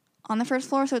on the first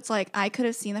floor. So it's like I could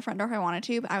have seen the front door if I wanted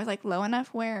to, but I was like low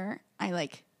enough where because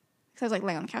I was like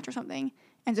laying on the couch or something.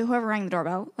 And so whoever rang the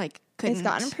doorbell like couldn't. It's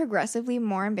gotten progressively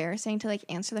more embarrassing to like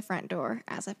answer the front door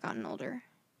as I've gotten older.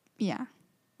 Yeah.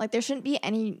 Like there shouldn't be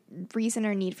any reason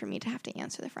or need for me to have to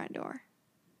answer the front door.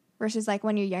 Versus like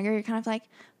when you're younger, you're kind of like,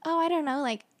 oh, I don't know,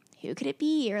 like who could it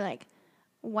be? Or like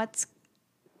what's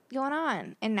going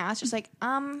on? And now it's just like,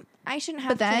 I shouldn't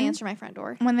have to answer my front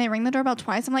door. When they ring the doorbell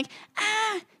twice, I'm like,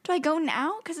 do I go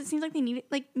now? Because it seems like they need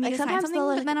me to sign something.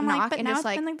 But then I'm like, but now it's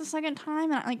been like the second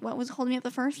time, and like, what was holding me up the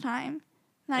first time?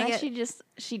 And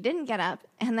she didn't get up,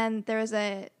 and then there was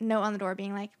a note on the door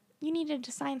being like, you needed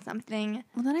to sign something.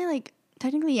 Well, then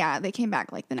technically, yeah, they came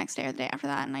back like the next day or the day after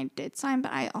that, and I did sign.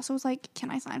 But I also was like, can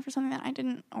I sign for something that I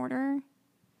didn't order?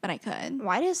 But I could.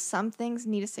 Why does some things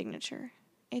need a signature?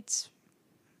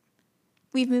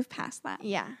 We've moved past that.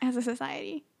 Yeah. As a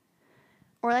society.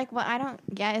 Or like what I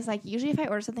don't get is like usually if I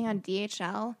order something on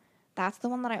DHL, that's the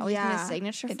one that I always need a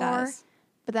signature for. Does.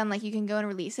 But then like you can go and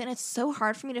release it, and it's so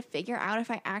hard for me to figure out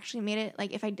if I actually made it,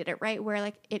 like if I did it right, where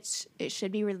like it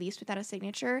should be released without a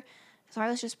signature. So I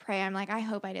always just pray. I'm like, I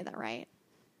hope I did that right.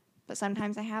 But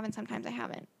sometimes I have and sometimes I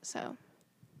haven't. So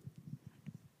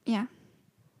yeah.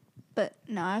 But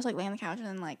no, I was like laying on the couch, and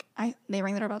then like they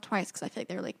rang the doorbell twice because I feel like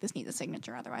they were like, this needs a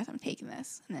signature, otherwise I'm taking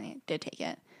this. And then they did take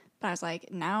it. But I was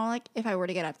like, now like if I were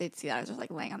to get up, they'd see that I was just like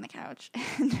laying on the couch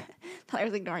and thought I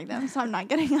was ignoring them, so I'm not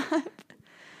getting up.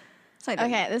 So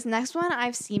okay, this next one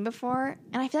I've seen before,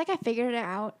 and I feel like I figured it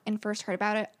out and first heard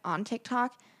about it on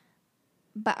TikTok,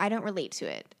 but I don't relate to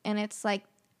it. And it's like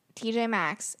TJ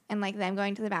Maxx and like them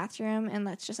going to the bathroom, and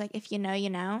that's just like, if you know,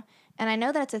 you know. And I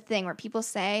know that it's a thing where people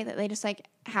say that they just like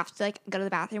have to like go to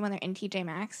the bathroom when they're in TJ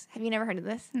Maxx. Have you never heard of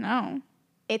this? No.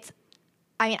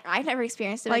 I've never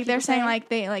experienced it. Like they're saying like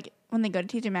they like when they go to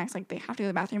TJ Maxx, like they have to go to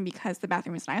the bathroom because the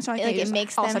bathroom is nice. Or like it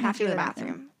makes them have to go to the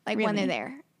bathroom. Like really? when they're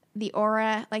there. The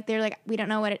aura, like they're like, we don't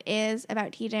know what it is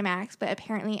about TJ Maxx, but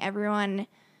apparently everyone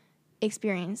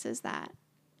experiences that.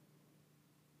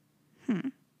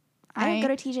 I don't go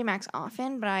to TJ Maxx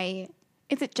often, but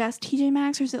Is it just TJ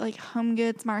Maxx or is it like Home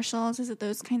Goods, Marshalls? Is it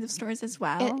those kinds of stores as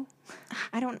well?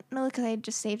 I don't know because I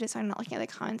just saved it, so I'm not looking at the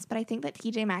comments, but I think that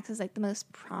TJ Maxx is like the most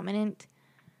prominent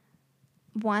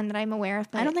one that I'm aware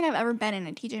of. But I don't think I've ever been in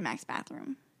a TJ Maxx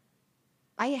bathroom.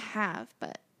 I have,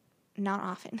 but not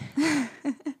often.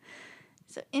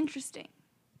 So interesting.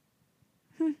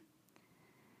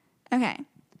 Okay.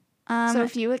 So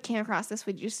if you came across this,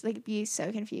 would you just like be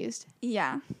so confused?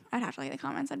 Yeah, I'd have to look at the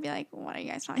comments. I'd be like, what are you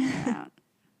guys talking about?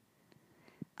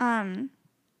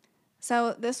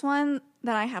 So this one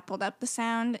that I have pulled up, the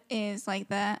sound is like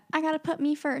the I gotta put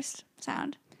me first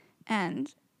sound.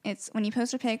 And it's when you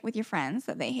post a pic with your friends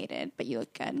that they hated, but you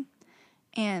look good.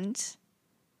 And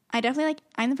I definitely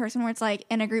I'm the person where it's like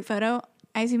in a group photo,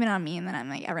 I zoom in on me and then I'm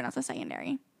like, everyone else is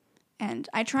secondary. And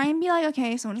I try and be like,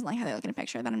 okay, someone doesn't like how they look in a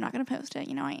picture, then I'm not going to post it.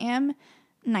 You know, I am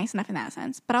nice enough in that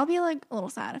sense. But I'll be like a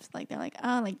little sad if like they're like,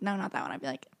 oh, like, no, not that one. I'd be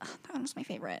like, oh, that one was my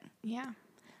favorite. Yeah.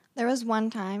 There was one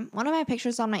time, one of my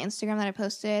pictures on my Instagram that I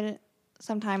posted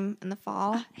sometime in the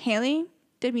fall. Haley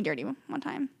did me dirty one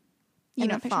time. You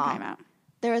know what picture I'm talking about.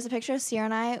 There was a picture of Sierra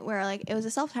and I where like it was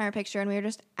a self-timer picture and we were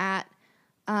just at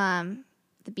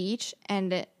the beach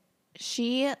and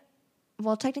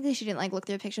well, technically she didn't like look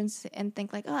through the pictures and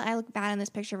think like, oh, I look bad in this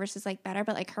picture versus like better.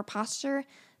 But like her posture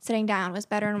sitting down was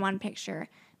better in one picture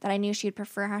that I knew she'd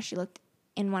prefer how she looked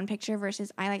in one picture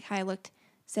versus I like how I looked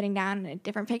sitting down in a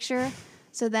different picture.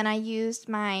 So then I used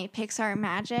my Pixar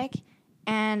magic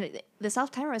and the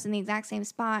self-timer was in the exact same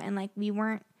spot and like we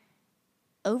weren't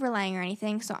overlaying or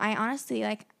anything. So I honestly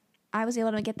like, I was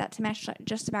able to get that to mesh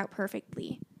just about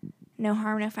perfectly. No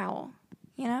harm, no foul,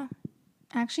 you know?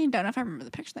 I actually don't know if I remember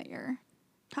the picture that you're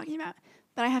talking about,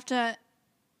 but I have to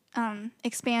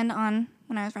expand on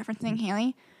when I was referencing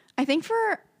Haley. I think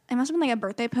it must have been like a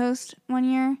birthday post one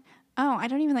year. Oh, I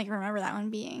don't even like remember that one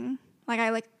being like I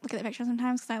like look at the picture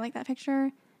sometimes because I like that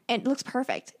picture. It looks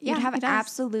perfect. Yeah, You'd have it does.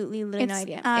 absolutely literally no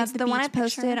idea. It's the one I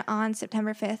posted picture on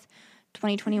September 5th,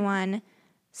 2021.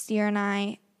 Sierra and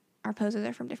I, our poses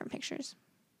are from different pictures.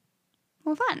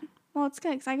 Well, fun. Well, it's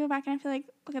good because I go back and I feel like,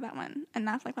 look at that one. And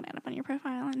that's like when I end up on your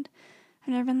profile. And I've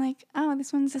never been like, oh,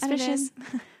 this one's suspicious.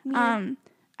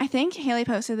 I think Haley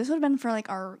posted, this would have been for like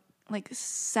our like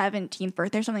 17th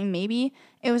birthday or something. Maybe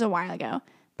it was a while ago.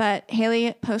 But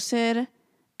Haley posted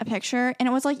a picture and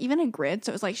it was like even a grid.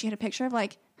 So it was like she had a picture of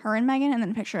like her and Megan and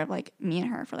then a picture of like me and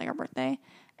her for like our birthday.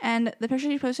 And the picture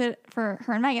she posted for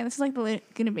her and Megan, this is like the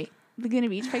Laguna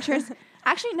Beach pictures.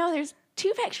 Actually, no, there's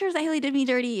 2 pictures that Haley did me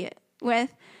dirty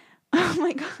with. Oh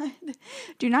my God.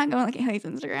 Do not go and look at Haley's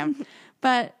Instagram.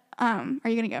 But are you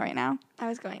going to go right now? I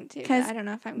was going to. Because I don't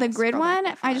know if I'm the grid one,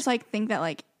 I just like think that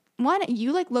like, one,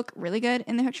 you like look really good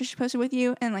in the picture she posted with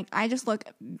you. And like, I just look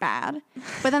bad.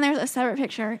 But then there's a separate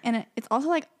picture. And it's also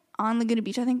like on Laguna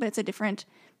Beach, I think, but it's a different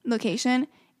location.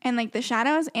 And like the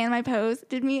shadows and my pose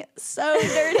did me so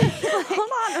dirty. Like, hold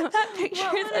on. That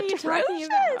picture is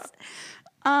atrocious.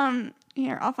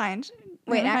 Here, I'll find.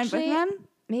 Wait, actually, find both of them?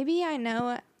 Maybe I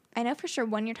know for sure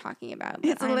one you're talking about.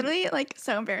 It's literally like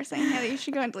so embarrassing. Haley, you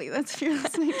should go and delete this if you're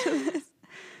listening to this.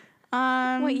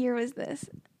 What year was this?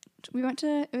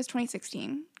 It was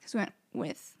 2016 because we went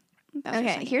with.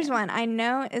 Okay, here's one. I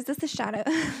know. Is this the shadow?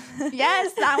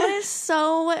 Yes, that one is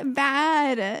so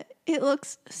bad. It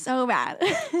looks so bad.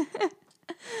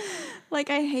 Like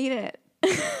I hate it.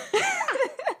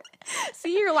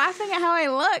 See, you're laughing at how I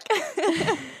look.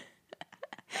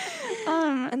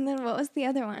 And then what was the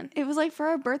other one? It was like for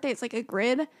our birthday. It's like a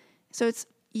grid. So it's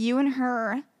you and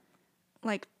her.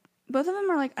 Like both of them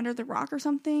are like under the rock or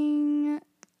something.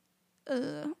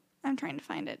 I'm trying to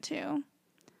find it too.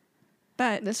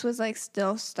 But this was like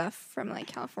still stuff from like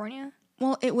California.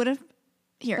 Well, it would have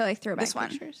here. But like throwback this one.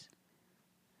 pictures.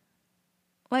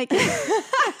 Like,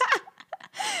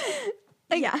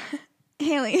 yeah,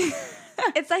 Haley.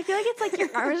 I feel like it's like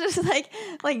your arms are just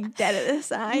like dead at the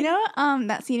side. You know,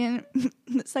 that scene in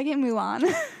the second Mulan.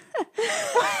 No,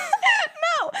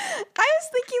 I was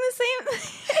thinking the same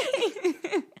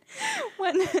thing.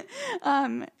 When,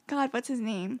 God, what's his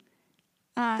name?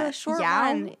 The short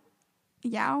Yao. one.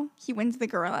 Yao. He wins the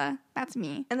gorilla. That's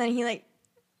me. And then he like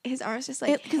his arms just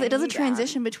like because it does a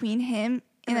transition between him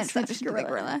and then the transition to the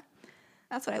gorilla.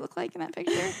 That's what I look like in that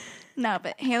picture. No,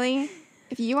 but Haley,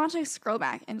 if you want to scroll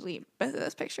back and delete both of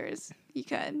those pictures, you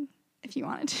could if you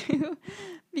wanted to.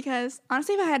 Because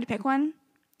honestly, if I had to pick one,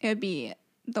 it would be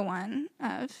the one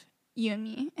of you and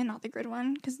me and not the grid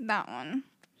one because that one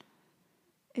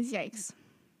is yikes.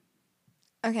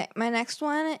 Okay, my next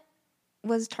one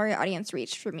was target audience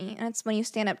reach for me, and it's when you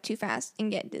stand up too fast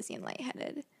and get dizzy and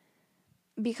lightheaded.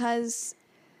 Because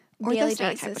daily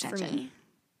basis for me.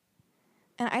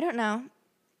 And I don't know.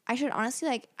 I should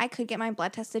honestly, I could get my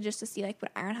blood tested just to see,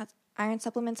 what iron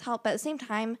supplements help. But at the same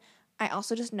time, I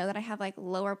also just know that I have,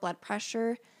 lower blood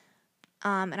pressure,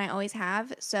 and I always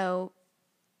have. So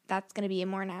that's going to be a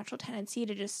more natural tendency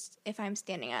to just, if I'm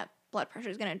standing up, blood pressure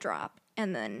is going to drop.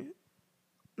 And then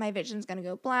my vision's going to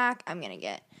go black. I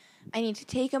need to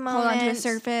take a moment. Hold on to the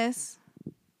surface.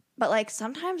 But,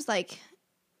 sometimes,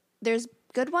 there's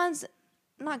good ones,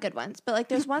 not good ones, but like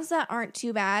there's ones that aren't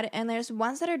too bad, and there's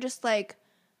ones that are just like,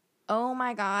 oh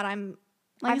my God, I've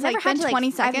never had to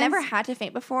 20 seconds. I've never had to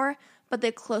faint before, but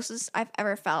the closest I've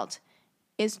ever felt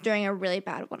is during a really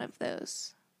bad one of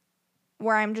those,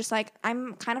 where I'm just like,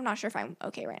 I'm kind of not sure if I'm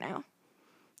okay right now.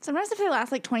 Sometimes if they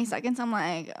last like 20 seconds, I'm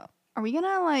like, are we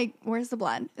gonna like, where's the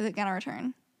blood? Is it gonna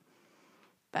return?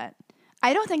 But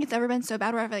I don't think it's ever been so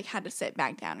bad where I've like had to sit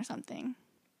back down or something.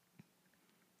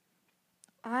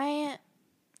 I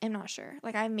am not sure.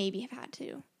 Like, I maybe have had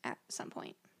to at some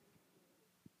point.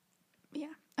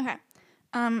 Yeah. Okay.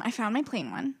 I found my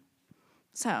plain one.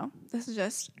 So this is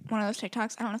just one of those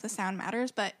TikToks. I don't know if the sound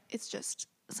matters, but it's just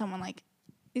someone like,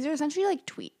 these are essentially like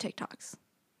tweet TikToks,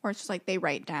 where it's just like they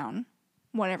write down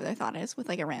whatever their thought is with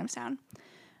like a random sound.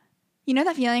 You know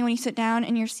that feeling when you sit down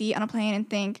in your seat on a plane and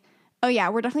think, oh yeah,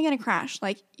 we're definitely going to crash.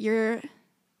 Like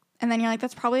and then you're like,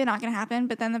 that's probably not going to happen.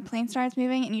 But then the plane starts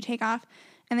moving and you take off.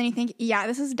 And then you think, yeah,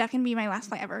 this is definitely going to be my last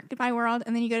flight ever. Goodbye, world.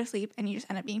 And then you go to sleep and you just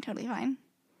end up being totally fine.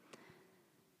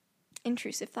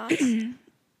 Intrusive thoughts.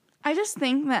 I just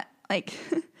think that, like,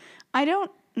 I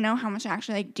don't know how much I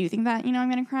actually, like, do think that, you know,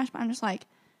 I'm going to crash. But I'm just like,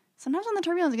 sometimes when the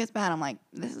turbulence gets bad, I'm like,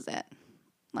 this is it.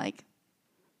 Like,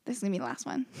 this is going to be the last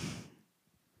one.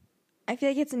 I feel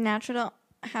like it's natural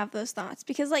to have those thoughts.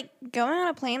 Because, like, going on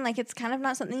a plane, like, it's kind of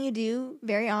not something you do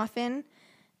very often.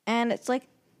 And it's, like,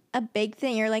 a big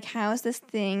thing. You're like, how is this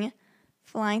thing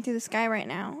flying through the sky right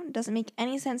now? It doesn't make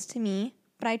any sense to me,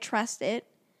 but I trust it.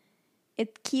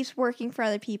 It keeps working for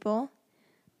other people.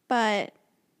 But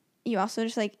you also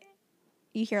just, like,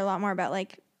 you hear a lot more about,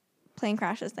 like, plane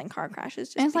crashes than car crashes.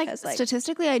 Just and it's because, like,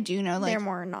 statistically, I do know, like, they're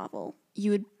more novel.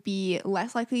 You would be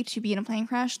less likely to be in a plane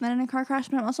crash than in a car crash.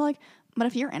 But I'm also like, but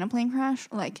if you're in a plane crash,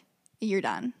 like, you're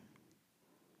done.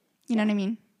 You know what I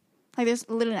mean? Like, there's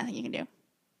literally nothing you can do.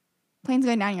 Plane's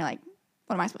going down, you're like,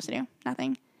 what am I supposed to do?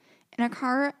 Nothing. In a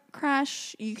car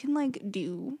crash, you can, like,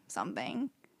 do something.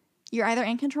 You're either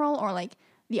in control or, like,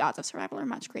 the odds of survival are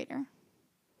much greater.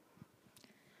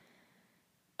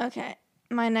 Okay.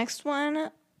 My next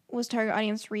one was target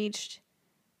audience reached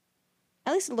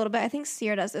at least a little bit. I think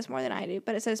Sierra does this more than I do.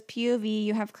 But it says POV,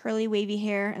 you have curly, wavy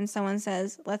hair, and someone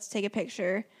says, let's take a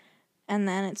picture. And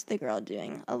then it's the girl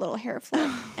doing a little hair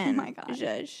flip and my God.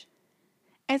 zhuzh.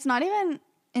 It's not even,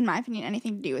 in my opinion,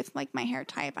 anything to do with, like, my hair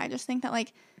type. I just think that,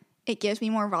 like, it gives me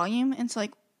more volume. And so,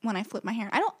 like, when I flip my hair,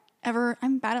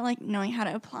 I'm bad at, like, knowing how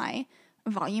to apply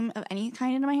volume of any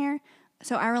kind into my hair.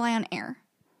 So I rely on air,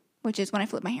 which is when I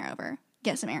flip my hair over,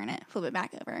 get some air in it, flip it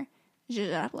back over, zhuzh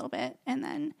it up a little bit, and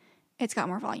then it's got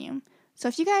more volume. So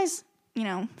if you guys, you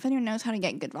know, if anyone knows how to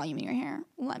get good volume in your hair,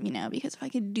 let me know, because if I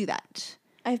could do that,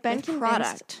 I've been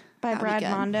convinced by Brad be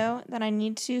Mondo that I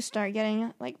need to start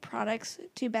getting, like, products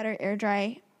to better air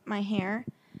dry my hair,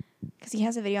 because he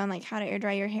has a video on, like, how to air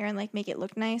dry your hair and, like, make it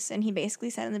look nice. And he basically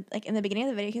said in the beginning of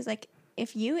the video, he's like,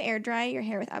 if you air dry your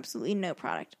hair with absolutely no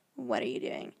product, what are you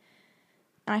doing?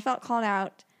 And I felt called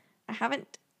out. I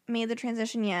haven't made the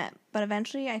transition yet, but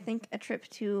eventually I think a trip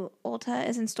to Ulta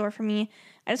is in store for me.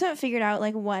 I just haven't figured out,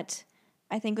 like, what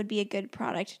I think would be a good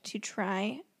product to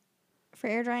try for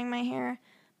air drying my hair.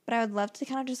 But I would love to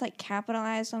kind of just, like,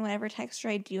 capitalize on whatever texture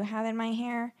I do have in my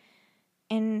hair,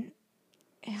 and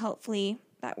hopefully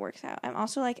that works out. I'm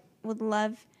also, like, would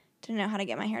love to know how to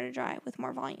get my hair to dry with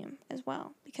more volume as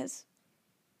well, because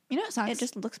you know what sucks? It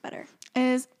just looks better.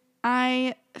 Is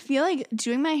I feel like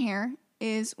doing my hair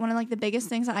is one of, like, the biggest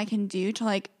things that I can do to,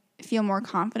 like, feel more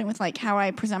confident with, like, how I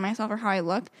present myself or how I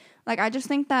look. Like, I just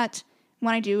think that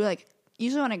when I do, like,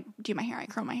 usually when I do my hair, I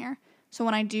curl my hair. So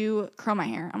when I do curl my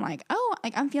hair, I'm like, oh,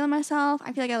 like, I'm feeling myself.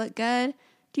 I feel like I look good.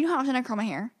 Do you know how often I curl my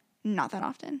hair? Not that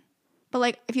often. But,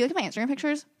 like, if you look at my Instagram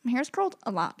pictures, my hair is curled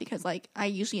a lot because, like, I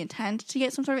usually intend to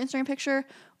get some sort of Instagram picture,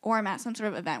 or I'm at some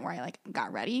sort of event where I, like,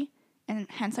 got ready, and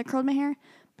hence I curled my hair.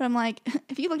 But I'm like,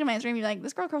 if you looked at my Instagram, you'd be like,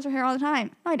 this girl curls her hair all the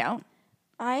time. No, I don't.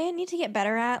 I need to get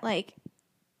better at, like,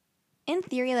 in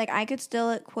theory, like, I could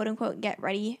still, quote-unquote, get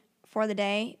ready for the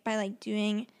day by, like,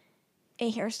 doing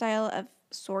a hairstyle of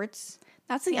sorts.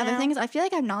 That's the other thing, is I feel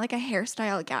like I'm not, like, a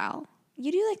hairstyle gal.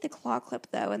 You do, like, the claw clip,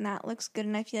 though, and that looks good,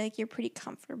 and I feel like you're pretty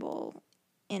comfortable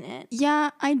in it.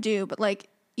 Yeah, I do, but, like,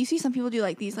 you see some people do,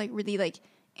 like, these, like, really, like,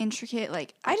 intricate,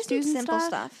 like, I just do simple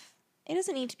stuff. It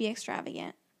doesn't need to be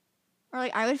extravagant. Or,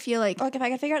 like, I would feel like... Or, like, if I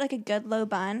could figure out, like, a good low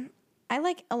bun. I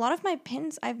like a lot of my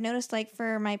pins, I've noticed, like,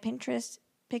 for my Pinterest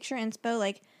picture inspo,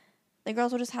 like, the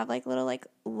girls will just have, like, little, like,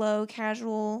 low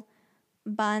casual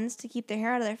buns to keep their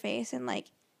hair out of their face, and, like,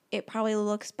 it probably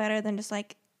looks better than just,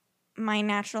 like, my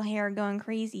natural hair going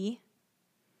crazy.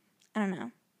 I don't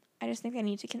know. I just think I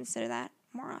need to consider that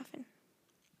more often.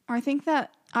 Or I think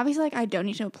that obviously like I don't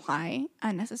need to apply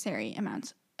unnecessary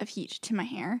amounts of heat to my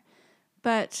hair,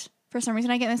 but for some reason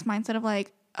I get this mindset of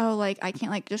like, oh, like I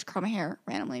can't like just curl my hair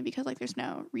randomly because like there's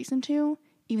no reason to,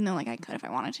 even though like I could if I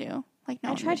wanted to. Like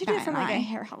no, I try to do it from like a a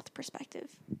hair health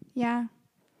perspective. Yeah,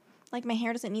 like my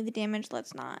hair doesn't need the damage.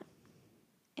 Let's not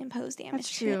impose damage.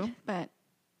 That's true, but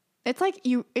it's like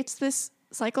it's this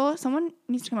cycle. Someone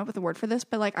needs to come up with a word for this,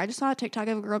 but like I just saw a TikTok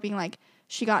of a girl being like,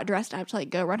 she got dressed up to like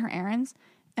go run her errands,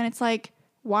 and it's like,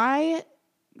 why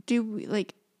do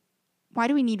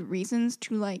we need reasons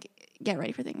to like get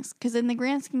ready for things? Because in the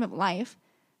grand scheme of life,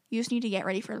 you just need to get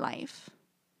ready for life.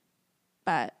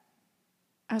 But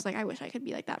I was like, I wish I could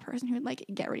be like that person who would like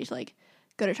get ready to like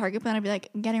go to Target, but then I'd be like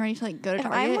getting ready to like go to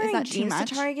Target. I'm wearing Is that too jeans much?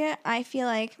 to Target, I feel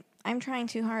like I'm trying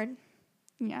too hard.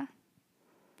 Yeah.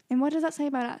 And what does that say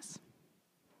about us?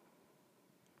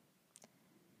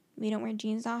 We don't wear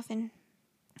jeans often.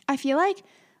 I feel like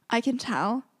I can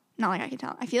tell. Not like I can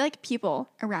tell. I feel like people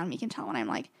around me can tell when I'm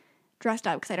like dressed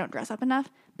up because I don't dress up enough.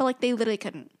 But like they literally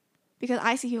couldn't. Because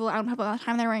I see people out in public all the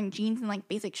time, they're wearing jeans and like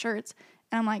basic shirts.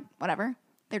 And I'm like, whatever.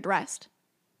 They're dressed.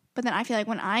 But then I feel like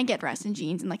when I get dressed in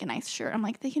jeans and like a nice shirt, I'm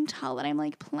like, they can tell that I'm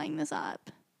like playing this up.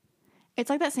 It's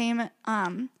like that same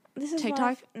This is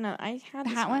TikTok. No, I had The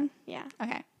this hat one? Yeah.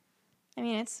 Okay. I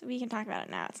mean, we can talk about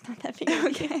it now. It's not that big of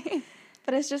a deal.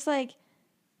 But it's just like,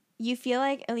 you feel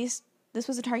like, at least this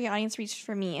was a target audience reach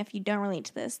for me. If you don't relate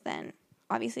to this, then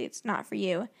obviously it's not for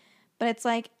you. But it's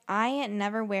like, I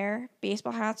never wear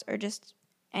baseball hats or just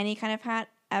any kind of hat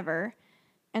ever.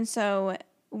 And so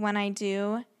when I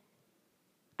do,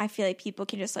 I feel like people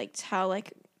can just like tell,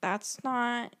 like,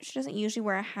 she doesn't usually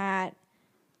wear a hat.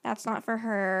 That's not for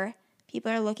her.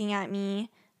 People are looking at me,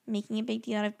 making a big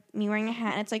deal out of me wearing a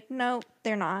hat. And it's like, no,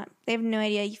 they're not. They have no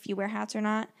idea if you wear hats or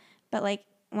not. But like,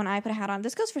 when I put a hat on,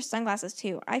 this goes for sunglasses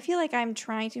too. I feel like I'm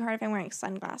trying too hard if I'm wearing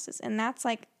sunglasses. And that's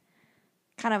like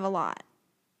kind of a lot.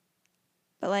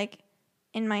 But like,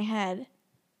 in my head,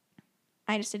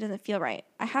 it doesn't feel right.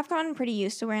 I have gotten pretty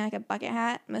used to wearing like a bucket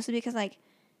hat, mostly because like,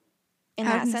 in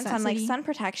that sense, I'm like, sun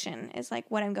protection is like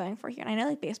what I'm going for here. And I know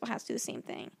like baseball hats do the same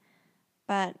thing.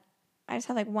 But I just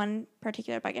have like one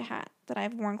particular bucket hat that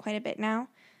I've worn quite a bit now.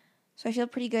 So I feel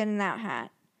pretty good in that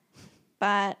hat.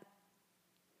 But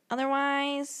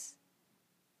otherwise,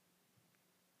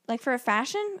 like for a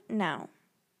fashion, no.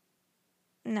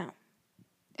 No.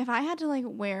 If I had to like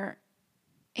wear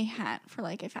a hat for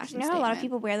like a fashion statement. You know how a lot of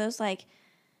people wear those like,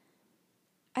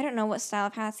 I don't know what style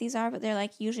of hats these are, but they're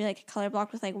like usually like color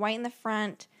blocked with like white in the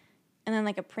front and then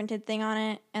like a printed thing on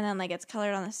it and then like it's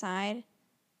colored on the side.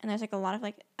 And there's like a lot of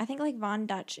like, I think like Von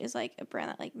Dutch is like a brand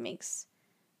that like makes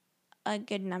a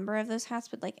good number of those hats,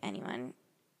 but like anyone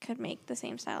could make the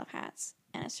same style of hats.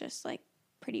 And it's just like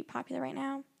pretty popular right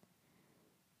now.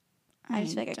 I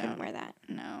just feel like I couldn't wear that.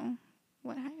 No.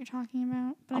 What hat you're talking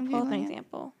about? But I'll pull up an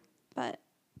example. But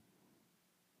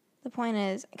the point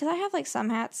is, because I have like some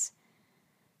hats.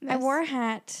 I wore a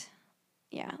hat,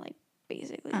 yeah, like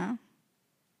basically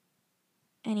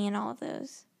any and all of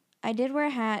those. I did wear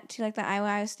a hat to like the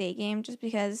Iowa State game just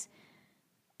because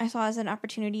I saw it as an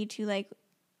opportunity to like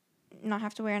not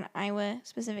have to wear an Iowa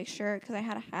specific shirt because I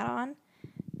had a hat on.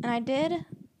 And I did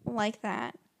like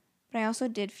that, but I also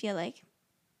did feel like,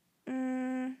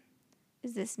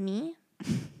 is this me?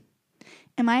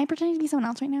 Am I pretending to be someone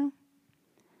else right now?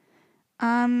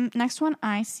 Next one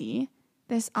I see.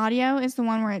 This audio is the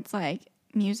one where it's like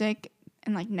music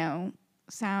and like no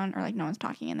sound or like no one's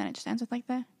talking and then it just ends with like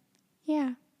the,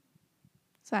 yeah.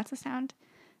 So that's the sound.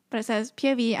 But it says,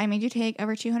 POV, I made you take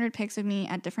over 200 pics of me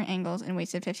at different angles and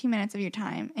wasted 15 minutes of your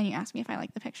time and you asked me if I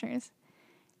like the pictures.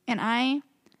 And I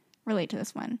relate to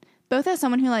this one. Both as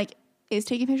someone who like is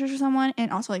taking pictures for someone and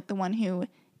also like the one who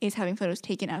is having photos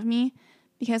taken of me.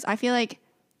 Because I feel like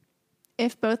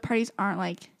if both parties aren't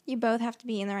like... You both have to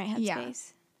be in the right headspace. Yeah.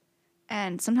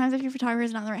 And sometimes if your photographer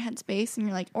is not in the right headspace and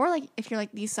you're like, or like if you're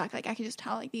like, these suck, like I can just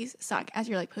tell like these suck as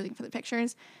you're like posing for the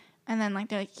pictures. And then like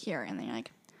they're like here and then you're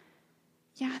like,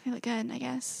 yeah, they look good, I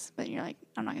guess. But you're like,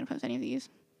 I'm not going to post any of these.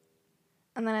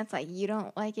 And then it's like, you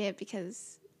don't like it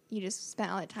because you just spent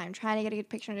all that time trying to get a good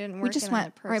picture and it didn't work. We just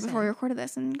went right before we recorded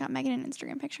this and got Megan an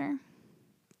Instagram picture.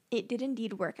 It did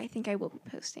indeed work. I think I will be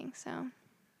posting. So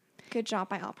good job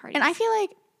by all parties. And I feel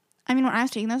like, I mean, when I was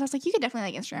taking those, I was like, you could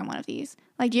definitely like Instagram one of these.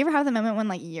 Like, do you ever have the moment when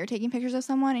like you're taking pictures of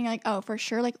someone and you're like, oh, for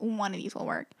sure, like one of these will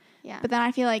work? Yeah. But then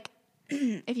I feel like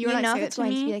if you were like, know say if it it's to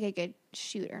going me, to be like a good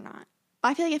shoot or not.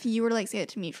 I feel like if you were to like say it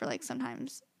to me for like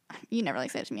sometimes, you never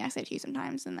like say it to me. I say it to you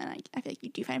sometimes, and then I feel like you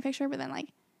do find a picture, but then like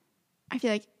I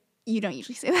feel like you don't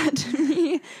usually say that to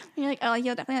me. And you're like, oh, like,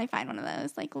 you'll definitely like find one of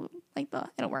those, like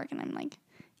it'll work, and I'm like,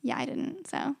 yeah, I didn't.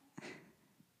 So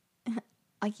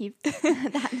I'll keep that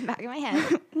in the back of my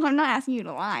head. Well, I'm not asking you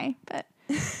to lie, but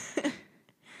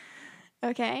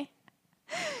Okay.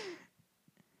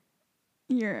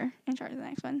 You're in charge of the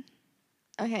next one.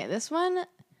 Okay, this one,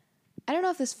 I don't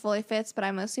know if this fully fits, but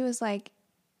I mostly was like,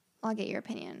 I'll get your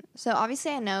opinion. So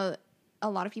obviously I know a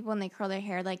lot of people when they curl their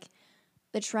hair, like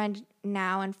the trend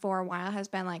now and for a while has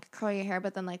been like curl your hair,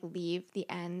 but then like leave the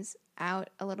ends out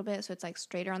a little bit so it's like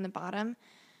straighter on the bottom.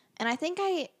 And I think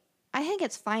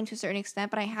it's fine to a certain extent,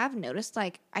 but I have noticed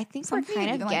like I think we're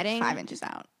kind of getting like 5 inches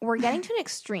out. We're getting to an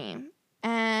extreme.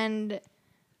 And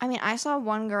I mean, I saw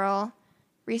one girl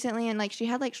recently and like she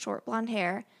had like short blonde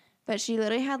hair, but she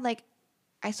literally had like,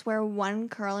 I swear, one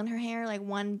curl in her hair, like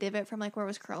one divot from like where it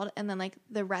was curled, and then like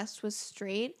the rest was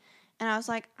straight. And I was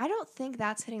like, I don't think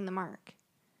that's hitting the mark.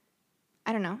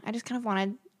 I don't know. I just kind of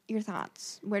wanted your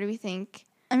thoughts. Where do we think?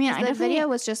 I mean, the video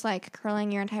was just like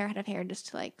curling your entire head of hair just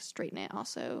to like straighten it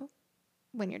also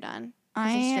when you're done.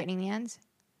 Straightening the ends.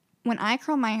 When I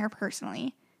curl my hair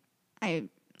personally, I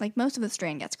like most of the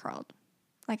strand gets curled.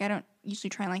 Like I don't usually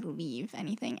try and like leave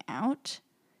anything out.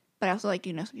 But I also like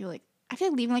do know some people like, I feel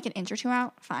like leaving like an inch or two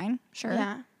out, fine, sure.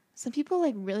 Yeah. Some people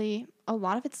like really, a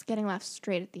lot of it's getting left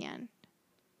straight at the end.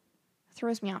 It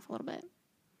throws me off a little bit.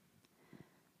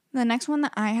 The next one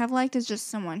that I have liked is just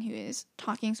someone who is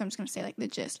talking, so I'm just going to say like the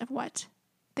gist of what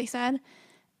they said.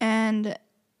 And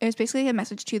it was basically a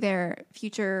message to their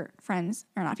future friends,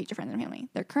 or not future friends and family,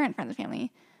 their current friends and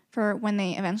family, for when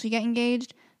they eventually get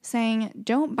engaged, saying,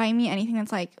 don't buy me anything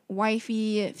that's like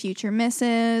wifey, future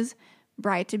missus,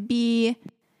 bride-to-be.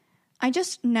 I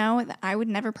just know that I would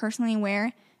never personally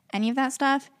wear any of that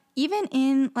stuff, even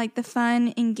in like the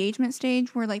fun engagement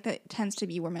stage where like that tends to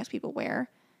be where most people wear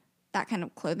that kind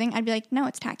of clothing. I'd be like, no,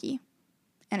 it's tacky.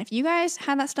 And if you guys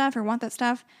have that stuff or want that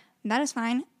stuff, that is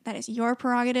fine. That is your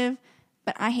prerogative,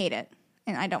 but I hate it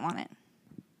and I don't want it.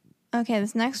 Okay,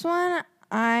 this next one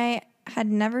I had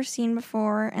never seen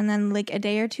before, and then like a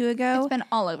day or two ago, it's been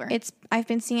all over. I've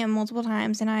been seeing it multiple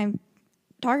times, and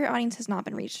target audience has not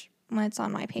been reached when it's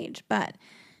on my page, but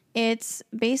it's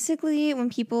basically when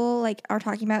people like are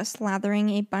talking about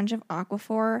slathering a bunch of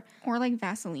Aquaphor or like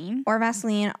Vaseline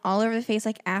all over the face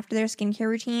like after their skincare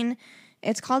routine.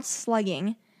 It's called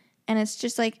slugging, and it's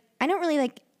just like I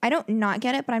don't not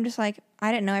get it, but I'm just like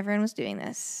I didn't know everyone was doing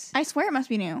this. I swear it must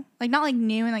be new. Like not like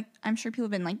new, and like I'm sure people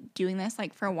have been like doing this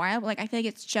like for a while, but like I feel like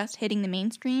it's just hitting the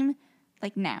mainstream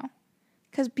like now.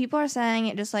 Because people are saying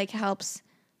it just like helps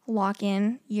lock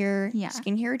in your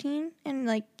skincare routine and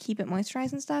like keep it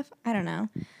moisturized and stuff. I don't know.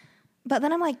 But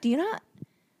then I'm like,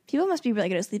 people must be really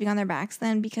good at sleeping on their backs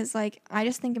then, because like I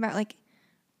just think about like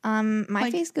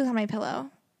my face goes on my pillow.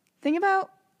 Think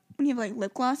about when you have like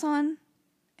lip gloss on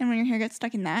and when your hair gets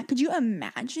stuck in that. Could you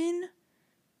imagine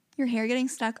your hair getting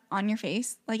stuck on your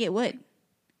face? Like it would.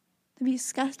 That'd be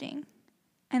disgusting.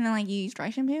 And then like you use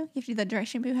dry shampoo. You have to do the dry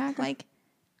shampoo hack. Like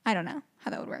I don't know how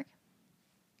that would work.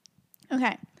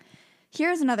 Okay.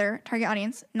 Here's another target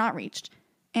audience not reached.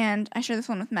 And I shared this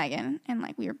one with Megan, and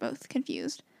like we were both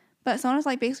confused. But someone was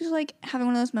like basically like having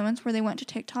one of those moments where they went to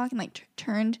TikTok and like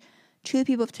turned to the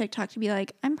people of TikTok to be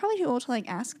like, I'm probably too old to like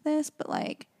ask this, but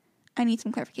like I need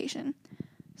some clarification.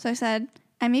 So I said,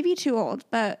 I may be too old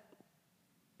but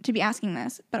to be asking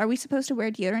this, but are we supposed to wear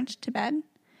deodorant to bed?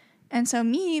 And so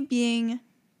me being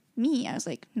me, I was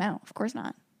like, no, of course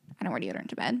not. I don't wear deodorant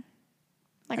to bed.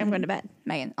 Like I'm going to bed.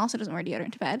 Megan also doesn't wear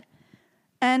deodorant to bed.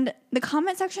 And the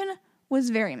comment section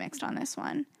was very mixed on this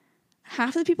one. Half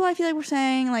of the people I feel like were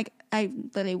saying, like, I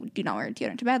literally do not wear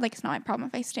deodorant to bed. Like, it's not my problem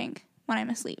if I stink when I'm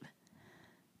asleep.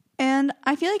 And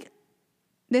I feel like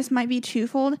this might be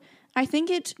twofold. I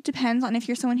think it depends on if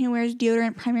you're someone who wears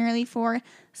deodorant primarily for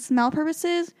smell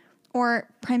purposes or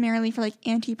primarily for, like,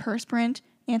 antiperspirant,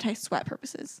 anti-sweat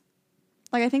purposes.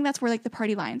 Like, I think that's where, like, the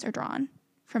party lines are drawn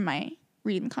from my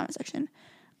reading the comment section.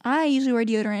 I usually wear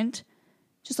deodorant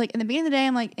just like in the beginning of the day.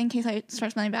 I'm like, in case I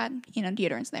start smelling bad,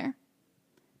 deodorant's there.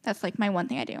 That's like my one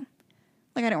thing I do.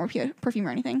 Like I don't wear perfume or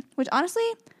anything, which honestly,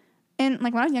 and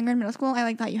like when I was younger in middle school, I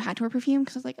like thought you had to wear perfume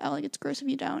because I was like, oh, like it's gross if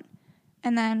you don't.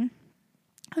 And then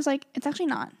I was like, it's actually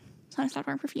not. So I stopped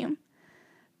wearing perfume.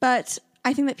 But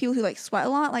I think that people who like sweat a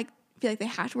lot, like feel like they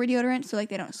have to wear deodorant so like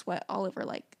they don't sweat all over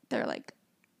like their like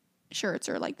shirts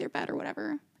or like their bed or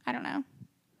whatever. I don't know.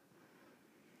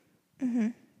 Mm-hmm.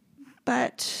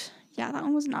 But yeah, that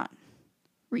one was not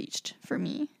reached for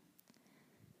me.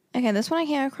 Okay, this one I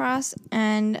came across,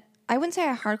 and I wouldn't say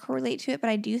I hardcore relate to it, but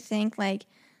I do think like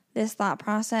this thought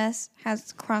process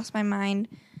has crossed my mind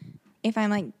if I'm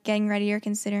like getting ready or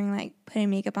considering like putting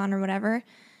makeup on or whatever.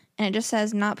 And it just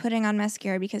says not putting on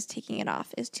mascara because taking it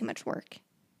off is too much work.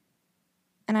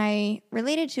 And I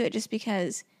related to it just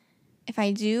because if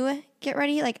I do get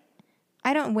ready, like,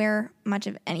 I don't wear much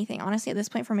of anything. Honestly, at this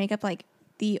point for makeup, like,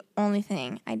 the only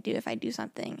thing I do if I do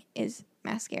something is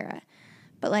mascara.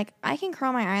 But, like, I can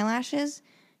curl my eyelashes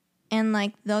and,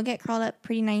 like, they'll get curled up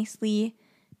pretty nicely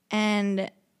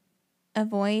and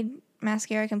avoid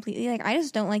mascara completely. Like, I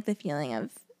just don't like the feeling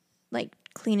of, like,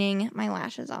 cleaning my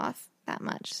lashes off that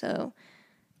much. So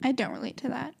I don't relate to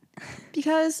that.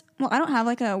 Because, well, I don't have,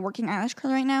 like, a working eyelash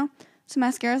curler right now. So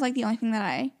mascara is, like, the only thing that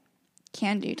I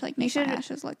can do to, like, make my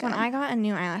lashes look good. When I got a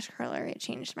new eyelash curler, it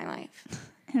changed my life.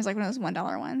 It was, like, one of those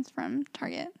 $1 ones from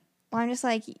Target. Well, I'm just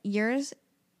like, yours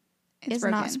is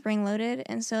broken. not spring-loaded,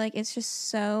 and so, like, it's just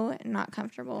so not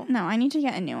comfortable. No, I need to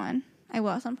get a new one. I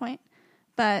will at some point.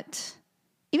 But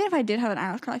even if I did have an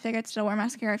eyelash curl, I feel like I'd still wear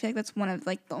mascara. I feel like that's one of,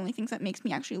 like, the only things that makes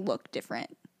me actually look different.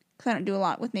 Because I don't do a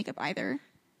lot with makeup either.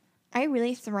 I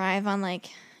really thrive on, like,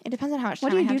 it depends on how much time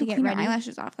What do I you have do to to get clean your ready.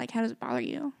 eyelashes off? Like, how does it bother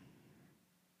you?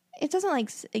 It doesn't, like,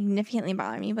 significantly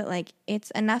bother me, but, like, it's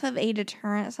enough of a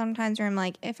deterrent sometimes where I'm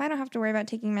like, if I don't have to worry about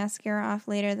taking mascara off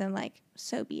later, then, like,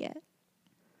 so be it.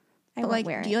 I But, won't like,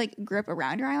 wear do it. you, like, grip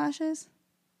around your eyelashes?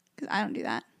 Because I don't do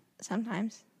that.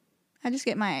 Sometimes. I just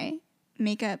get my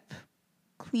makeup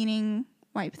cleaning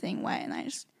wipe thing wet, and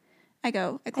I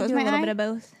close do my a little eye. bit of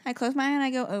both. I close my eye and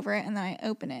I go over it, and then I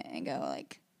open it and go,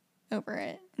 like, over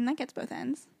it. And that gets both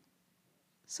ends.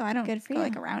 So I don't Good for go, you.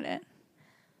 like, around it.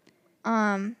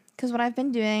 Because what I've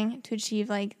been doing to achieve,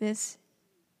 like, this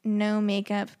no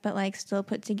makeup, but, like, still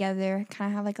put together,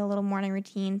 kind of have, like, a little morning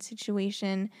routine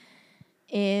situation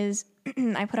is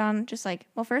I put on just, like,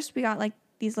 well, first we got, like,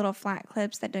 these little flat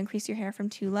clips that don't crease your hair from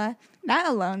Tula. That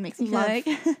alone makes me feel Love. like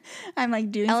I'm,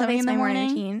 like, doing something Elevates in the my morning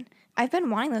morning. routine. I've been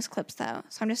wanting those clips, though,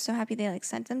 so I'm just so happy they, like,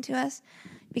 sent them to us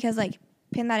because, like,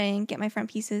 pin that in, get my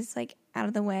front pieces, like, out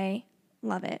of the way.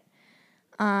 Love it.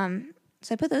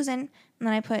 So I put those in, and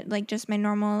then I put, like, just my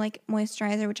normal, like,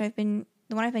 moisturizer, which the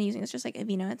one I've been using is just, like,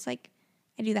 Aveeno. It's, like,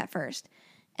 I do that first.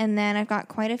 And then I've got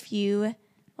quite a few,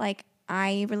 like,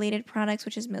 eye-related products,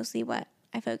 which is mostly what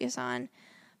I focus on.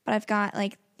 But I've got,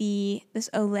 like, this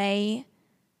Olay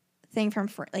thing from,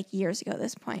 like, years ago at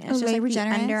this point. It's just, like, the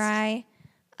under eye.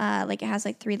 Like, it has,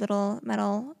 like, 3 little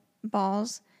metal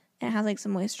balls, and it has, like,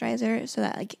 some moisturizer so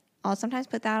that, like, I'll sometimes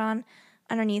put that on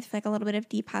underneath for, like, a little bit of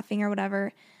depuffing or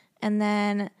whatever. And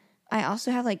then I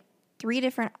also have, like, 3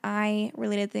 different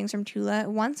eye-related things from Tula.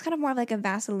 One's kind of more of, like, a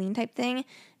Vaseline type thing,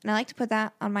 and I like to put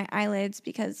that on my eyelids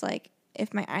because, like,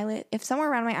 if somewhere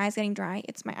around my eyes getting dry,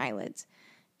 it's my eyelids.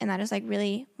 And that just, like,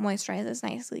 really moisturizes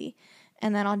nicely.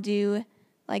 And then I'll do,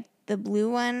 like, the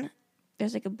blue one.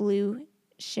 There's, like, a blue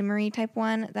shimmery type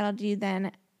one that I'll do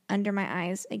then under my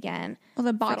eyes again. Well,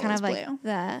 the bottle kind is of like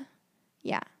blue.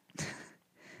 yeah.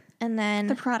 And then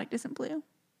The product isn't blue.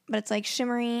 but it's like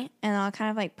shimmery, and I'll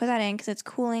kind of like put that in because it's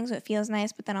cooling, so it feels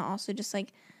nice. But then I'll also just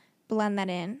like blend that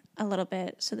in a little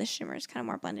bit so the shimmer is kind of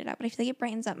more blended out. But I feel like it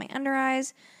brightens up my under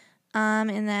eyes.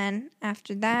 And then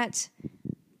after that,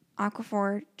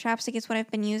 Aquaphor chapstick is what I've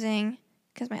been using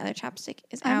because my other chapstick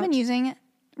is out. I've been using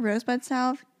Rosebud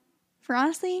Salve for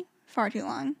honestly far too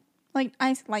long. Like,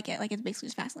 I like it. Like, it's basically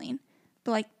just Vaseline.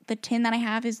 But, like, the tin that I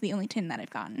have is the only tin that I've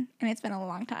gotten. And it's been a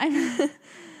long time.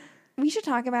 We should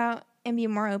talk about and be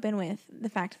more open with the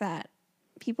fact that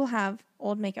people have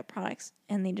old makeup products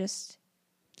and they just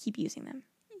keep using them.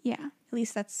 Yeah. At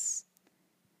least that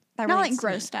Not, relates like, to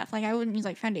gross me. stuff. Like, I wouldn't use,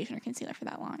 like, foundation or concealer for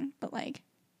that long. But, like,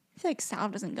 I feel like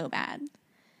salve doesn't go bad.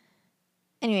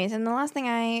 Anyways, and the last thing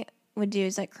I would do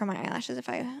is, like, curl my eyelashes if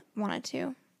I wanted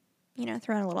to. You know,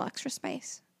 throw in a little extra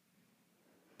spice.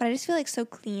 But I just feel like so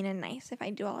clean and nice if I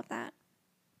do all of that.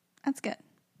 That's good.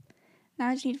 Now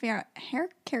I just need to figure out hair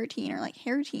keratin or, like,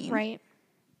 hair routine. Right.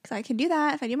 Because I could do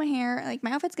that if I do my hair. Like,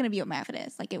 my outfit's going to be what my outfit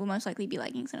is. Like, it will most likely be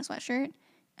leggings and a sweatshirt.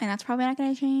 And that's probably not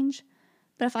going to change.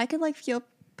 But if I could, like, feel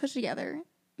put together,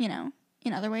 you know,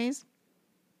 in other ways.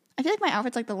 I feel like my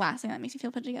outfit's, like, the last thing that makes me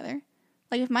feel put together.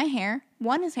 Like, if my hair,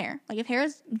 one is hair. Like, if hair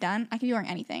is done, I could be wearing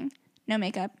anything. No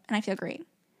makeup. And I feel great.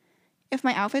 If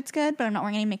my outfit's good, but I'm not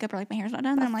wearing any makeup or, like, my hair's not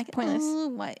done, then I'm like, pointless. oh,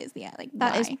 what is the, like,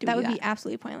 That why would be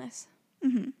absolutely pointless.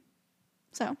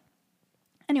 So,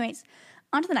 anyways,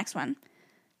 on to the next one.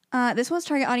 This was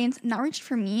target audience not reached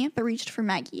for me, but reached for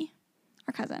Maggie,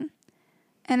 our cousin.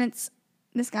 And it's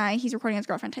this guy, he's recording his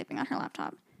girlfriend typing on her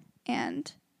laptop.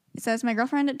 And it says, my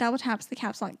girlfriend double taps the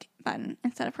caps lock button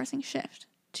instead of pressing shift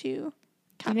to You know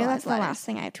capitalize that's the letters. last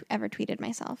thing I ever tweeted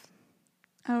myself.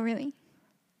 Oh, really?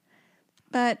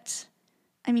 But,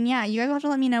 I mean, yeah, you guys will have to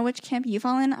let me know which camp you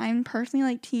fall in. I'm personally,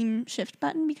 like, team shift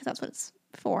button because that's what it's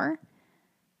for.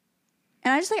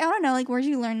 And I just, like, I don't know, like, where did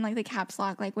you learn, like, the caps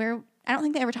lock? Like, where, I don't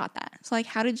think they ever taught that. So, like,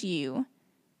 how did you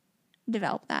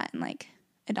develop that and, like,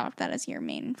 adopt that as your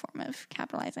main form of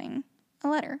capitalizing a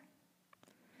letter.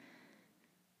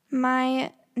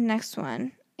 My next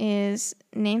one is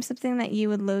name something that you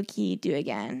would low-key do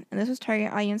again. And this was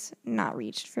target audience not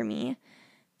reached for me.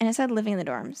 And it said living in the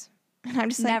dorms. And I'm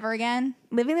just like, Never again.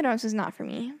 living in the dorms was not for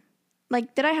me.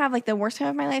 Like, did I have like the worst time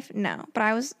of my life? No. But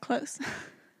I was Close.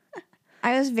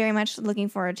 I was very much looking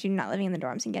forward to not living in the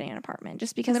dorms and getting an apartment.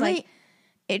 Just because Literally, like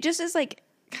it just is like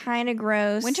kind of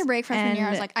gross. winter break freshman year, I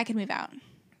was like, I could move out.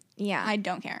 yeah. I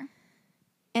don't care.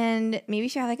 And maybe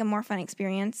if you have like a more fun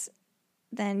experience,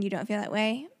 then you don't feel that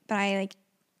way. But I like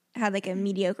had like a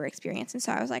mediocre experience, and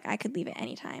so I was like, I could leave at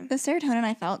any time. The serotonin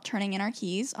I felt turning in our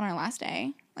keys on our last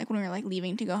day, like when we were like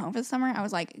leaving to go home for the summer, I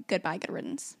was like, goodbye, good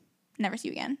riddance. Never see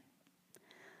you again.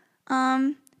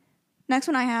 Next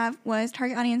one I have was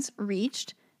target audience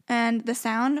reached, and the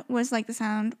sound was like the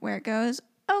sound where it goes,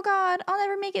 oh God, I'll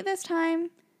never make it this time.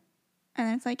 And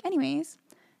then it's like, anyways.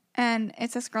 And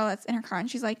it's this girl that's in her car,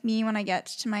 and she's like, me when I get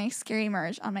to my scary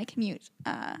merge on my commute.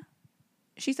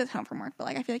 She says home from work, but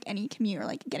like I feel like any commute or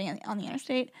like getting on the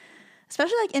interstate,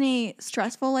 especially like any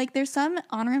stressful, like there's some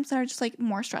on ramps that are just like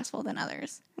more stressful than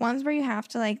others. Ones where you have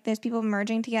to like, there's people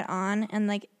merging to get on, and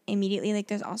like immediately like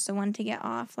there's also one to get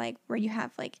off, like where you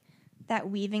have like that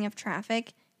weaving of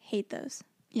traffic. Hate those.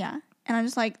 Yeah. And I'm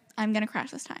just like, I'm going to crash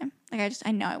this time. Like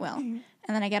I know I will. Mm-hmm.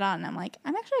 And then I get on and I'm like,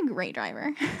 I'm actually a great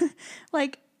driver.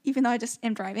 Like, even though I just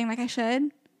am driving like I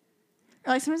should.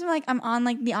 Or like sometimes I'm on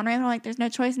like the on-ramp and I'm like, there's no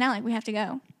choice now. Like we have to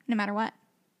go no matter what.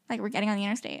 Like we're getting on the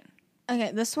interstate.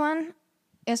 Okay, this one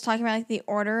is talking about like the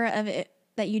order of it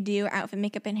that you do outfit,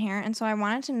 makeup, and hair. And so I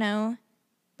wanted to know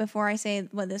before I say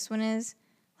what this one is,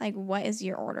 like what is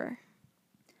your order?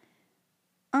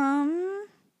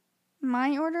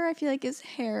 My order I feel like is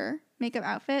hair, makeup,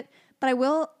 outfit. But I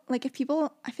will, like if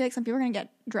people, I feel like some people are going to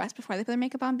get dressed before they put their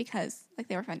makeup on because like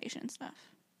they wear foundation and stuff.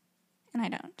 And I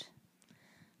don't.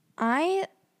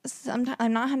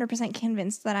 I'm not 100%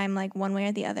 convinced that I'm like one way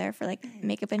or the other for like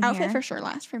makeup and outfit hair. for sure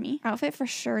last for me. Outfit for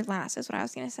sure last is what I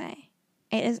was going to say.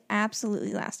 It is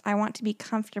absolutely last. I want to be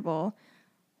comfortable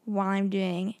while I'm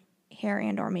doing hair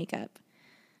and or makeup.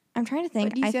 I'm trying to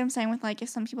think. But do you see what I'm saying with like if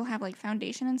some people have like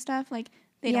foundation and stuff, like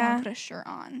they don't want to put a shirt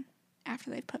on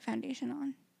after they've put foundation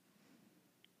on.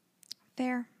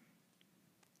 Fair.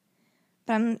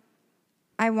 But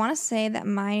I want to say that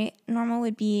my normal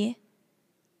would be,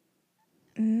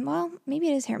 well, maybe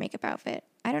it is hair, makeup, outfit.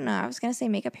 I don't know. I was going to say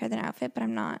makeup, hair, then outfit, but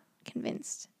I'm not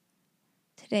convinced.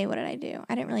 Today, what did I do?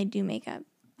 I didn't really do makeup.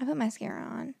 I put mascara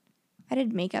on. I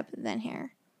did makeup, then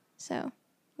hair. So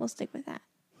we'll stick with that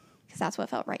because that's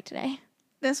what felt right today.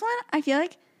 This one, I feel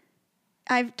like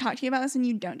I've talked to you about this and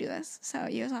you don't do this. So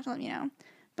you guys have to let me know.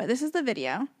 But this is the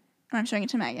video and I'm showing it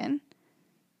to Megan.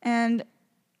 And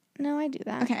no, I do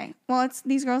that. Okay. Well, it's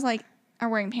these girls like are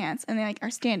wearing pants and they like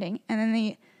are standing and then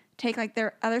they take like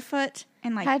their other foot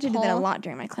and like I had to do that a lot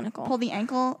during my clinical. Pull the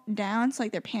ankle down so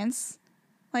like their pants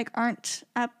like aren't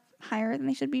up higher than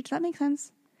they should be. Does that make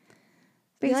sense?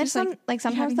 Because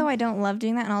sometimes though I don't love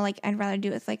doing that, and I'd rather do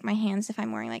it with like my hands if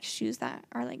I'm wearing like shoes that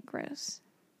are like gross.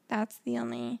 That's the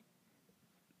only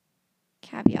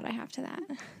caveat I have to that.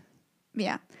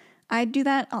 Yeah. I do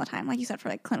that all the time. Like you said, for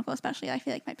like clinical especially, I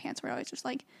feel like my pants were always just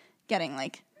like getting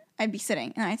like, I'd be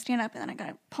sitting and I'd stand up and then I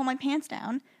gotta pull my pants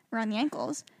down around the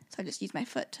ankles. So I just use my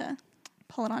foot to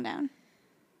pull it on down.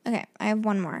 Okay, I have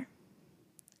one more.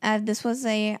 This was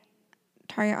a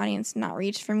target audience not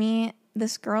reached for me.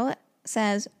 This girl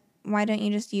says, why don't you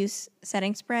just use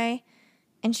setting spray?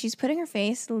 And she's putting her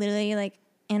face literally like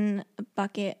in a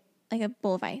bucket, like a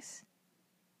bowl of ice.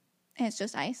 And it's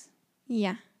just ice?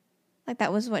 Yeah. Like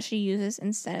that was what she uses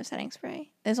instead of setting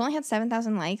spray. It's only had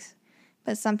 7,000 likes,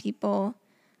 but some people,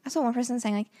 I saw one person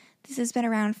saying like, this has been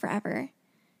around forever.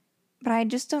 But I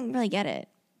just don't really get it.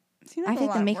 Like I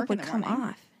think the makeup would come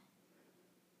off.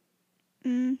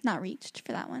 Not reached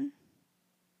for that one.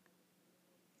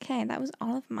 Okay, that was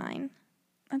all of mine.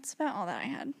 That's about all that I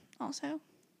had also.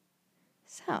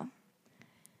 So,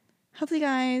 hopefully you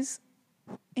guys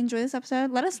enjoy this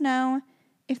episode. Let us know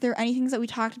if there are any things that we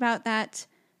talked about that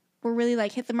were really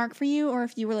like hit the mark for you, or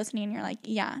if you were listening and you're like,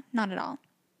 yeah, not at all.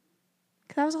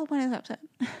 Because that was the whole point of this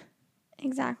episode.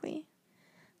 Exactly.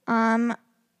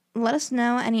 Let us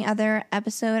know any other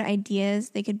episode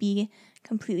ideas. They could be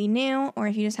completely new, or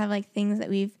if you just have like things that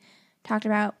we've talked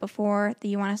about before that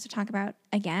you want us to talk about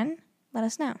again, let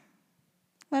us know.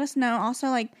 Let us know. Also,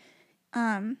 like,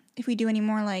 if we do any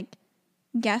more like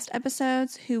guest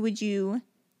episodes, who would you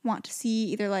want to see,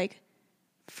 either like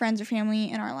friends or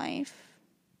family in our life?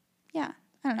 Yeah,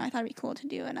 I don't know. I thought it'd be cool to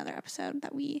do another episode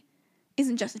that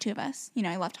isn't just the two of us. You know,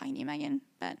 I love talking to you, Megan,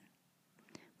 but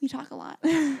we talk a lot.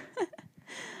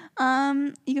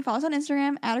 You can follow us on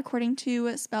Instagram at according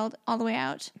to spelled all the way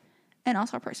out. And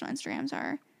also our personal Instagrams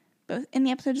are both in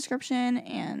the episode description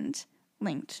and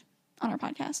linked on our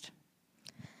podcast.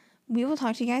 We will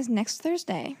talk to you guys next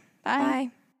Thursday. Bye.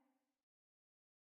 Bye.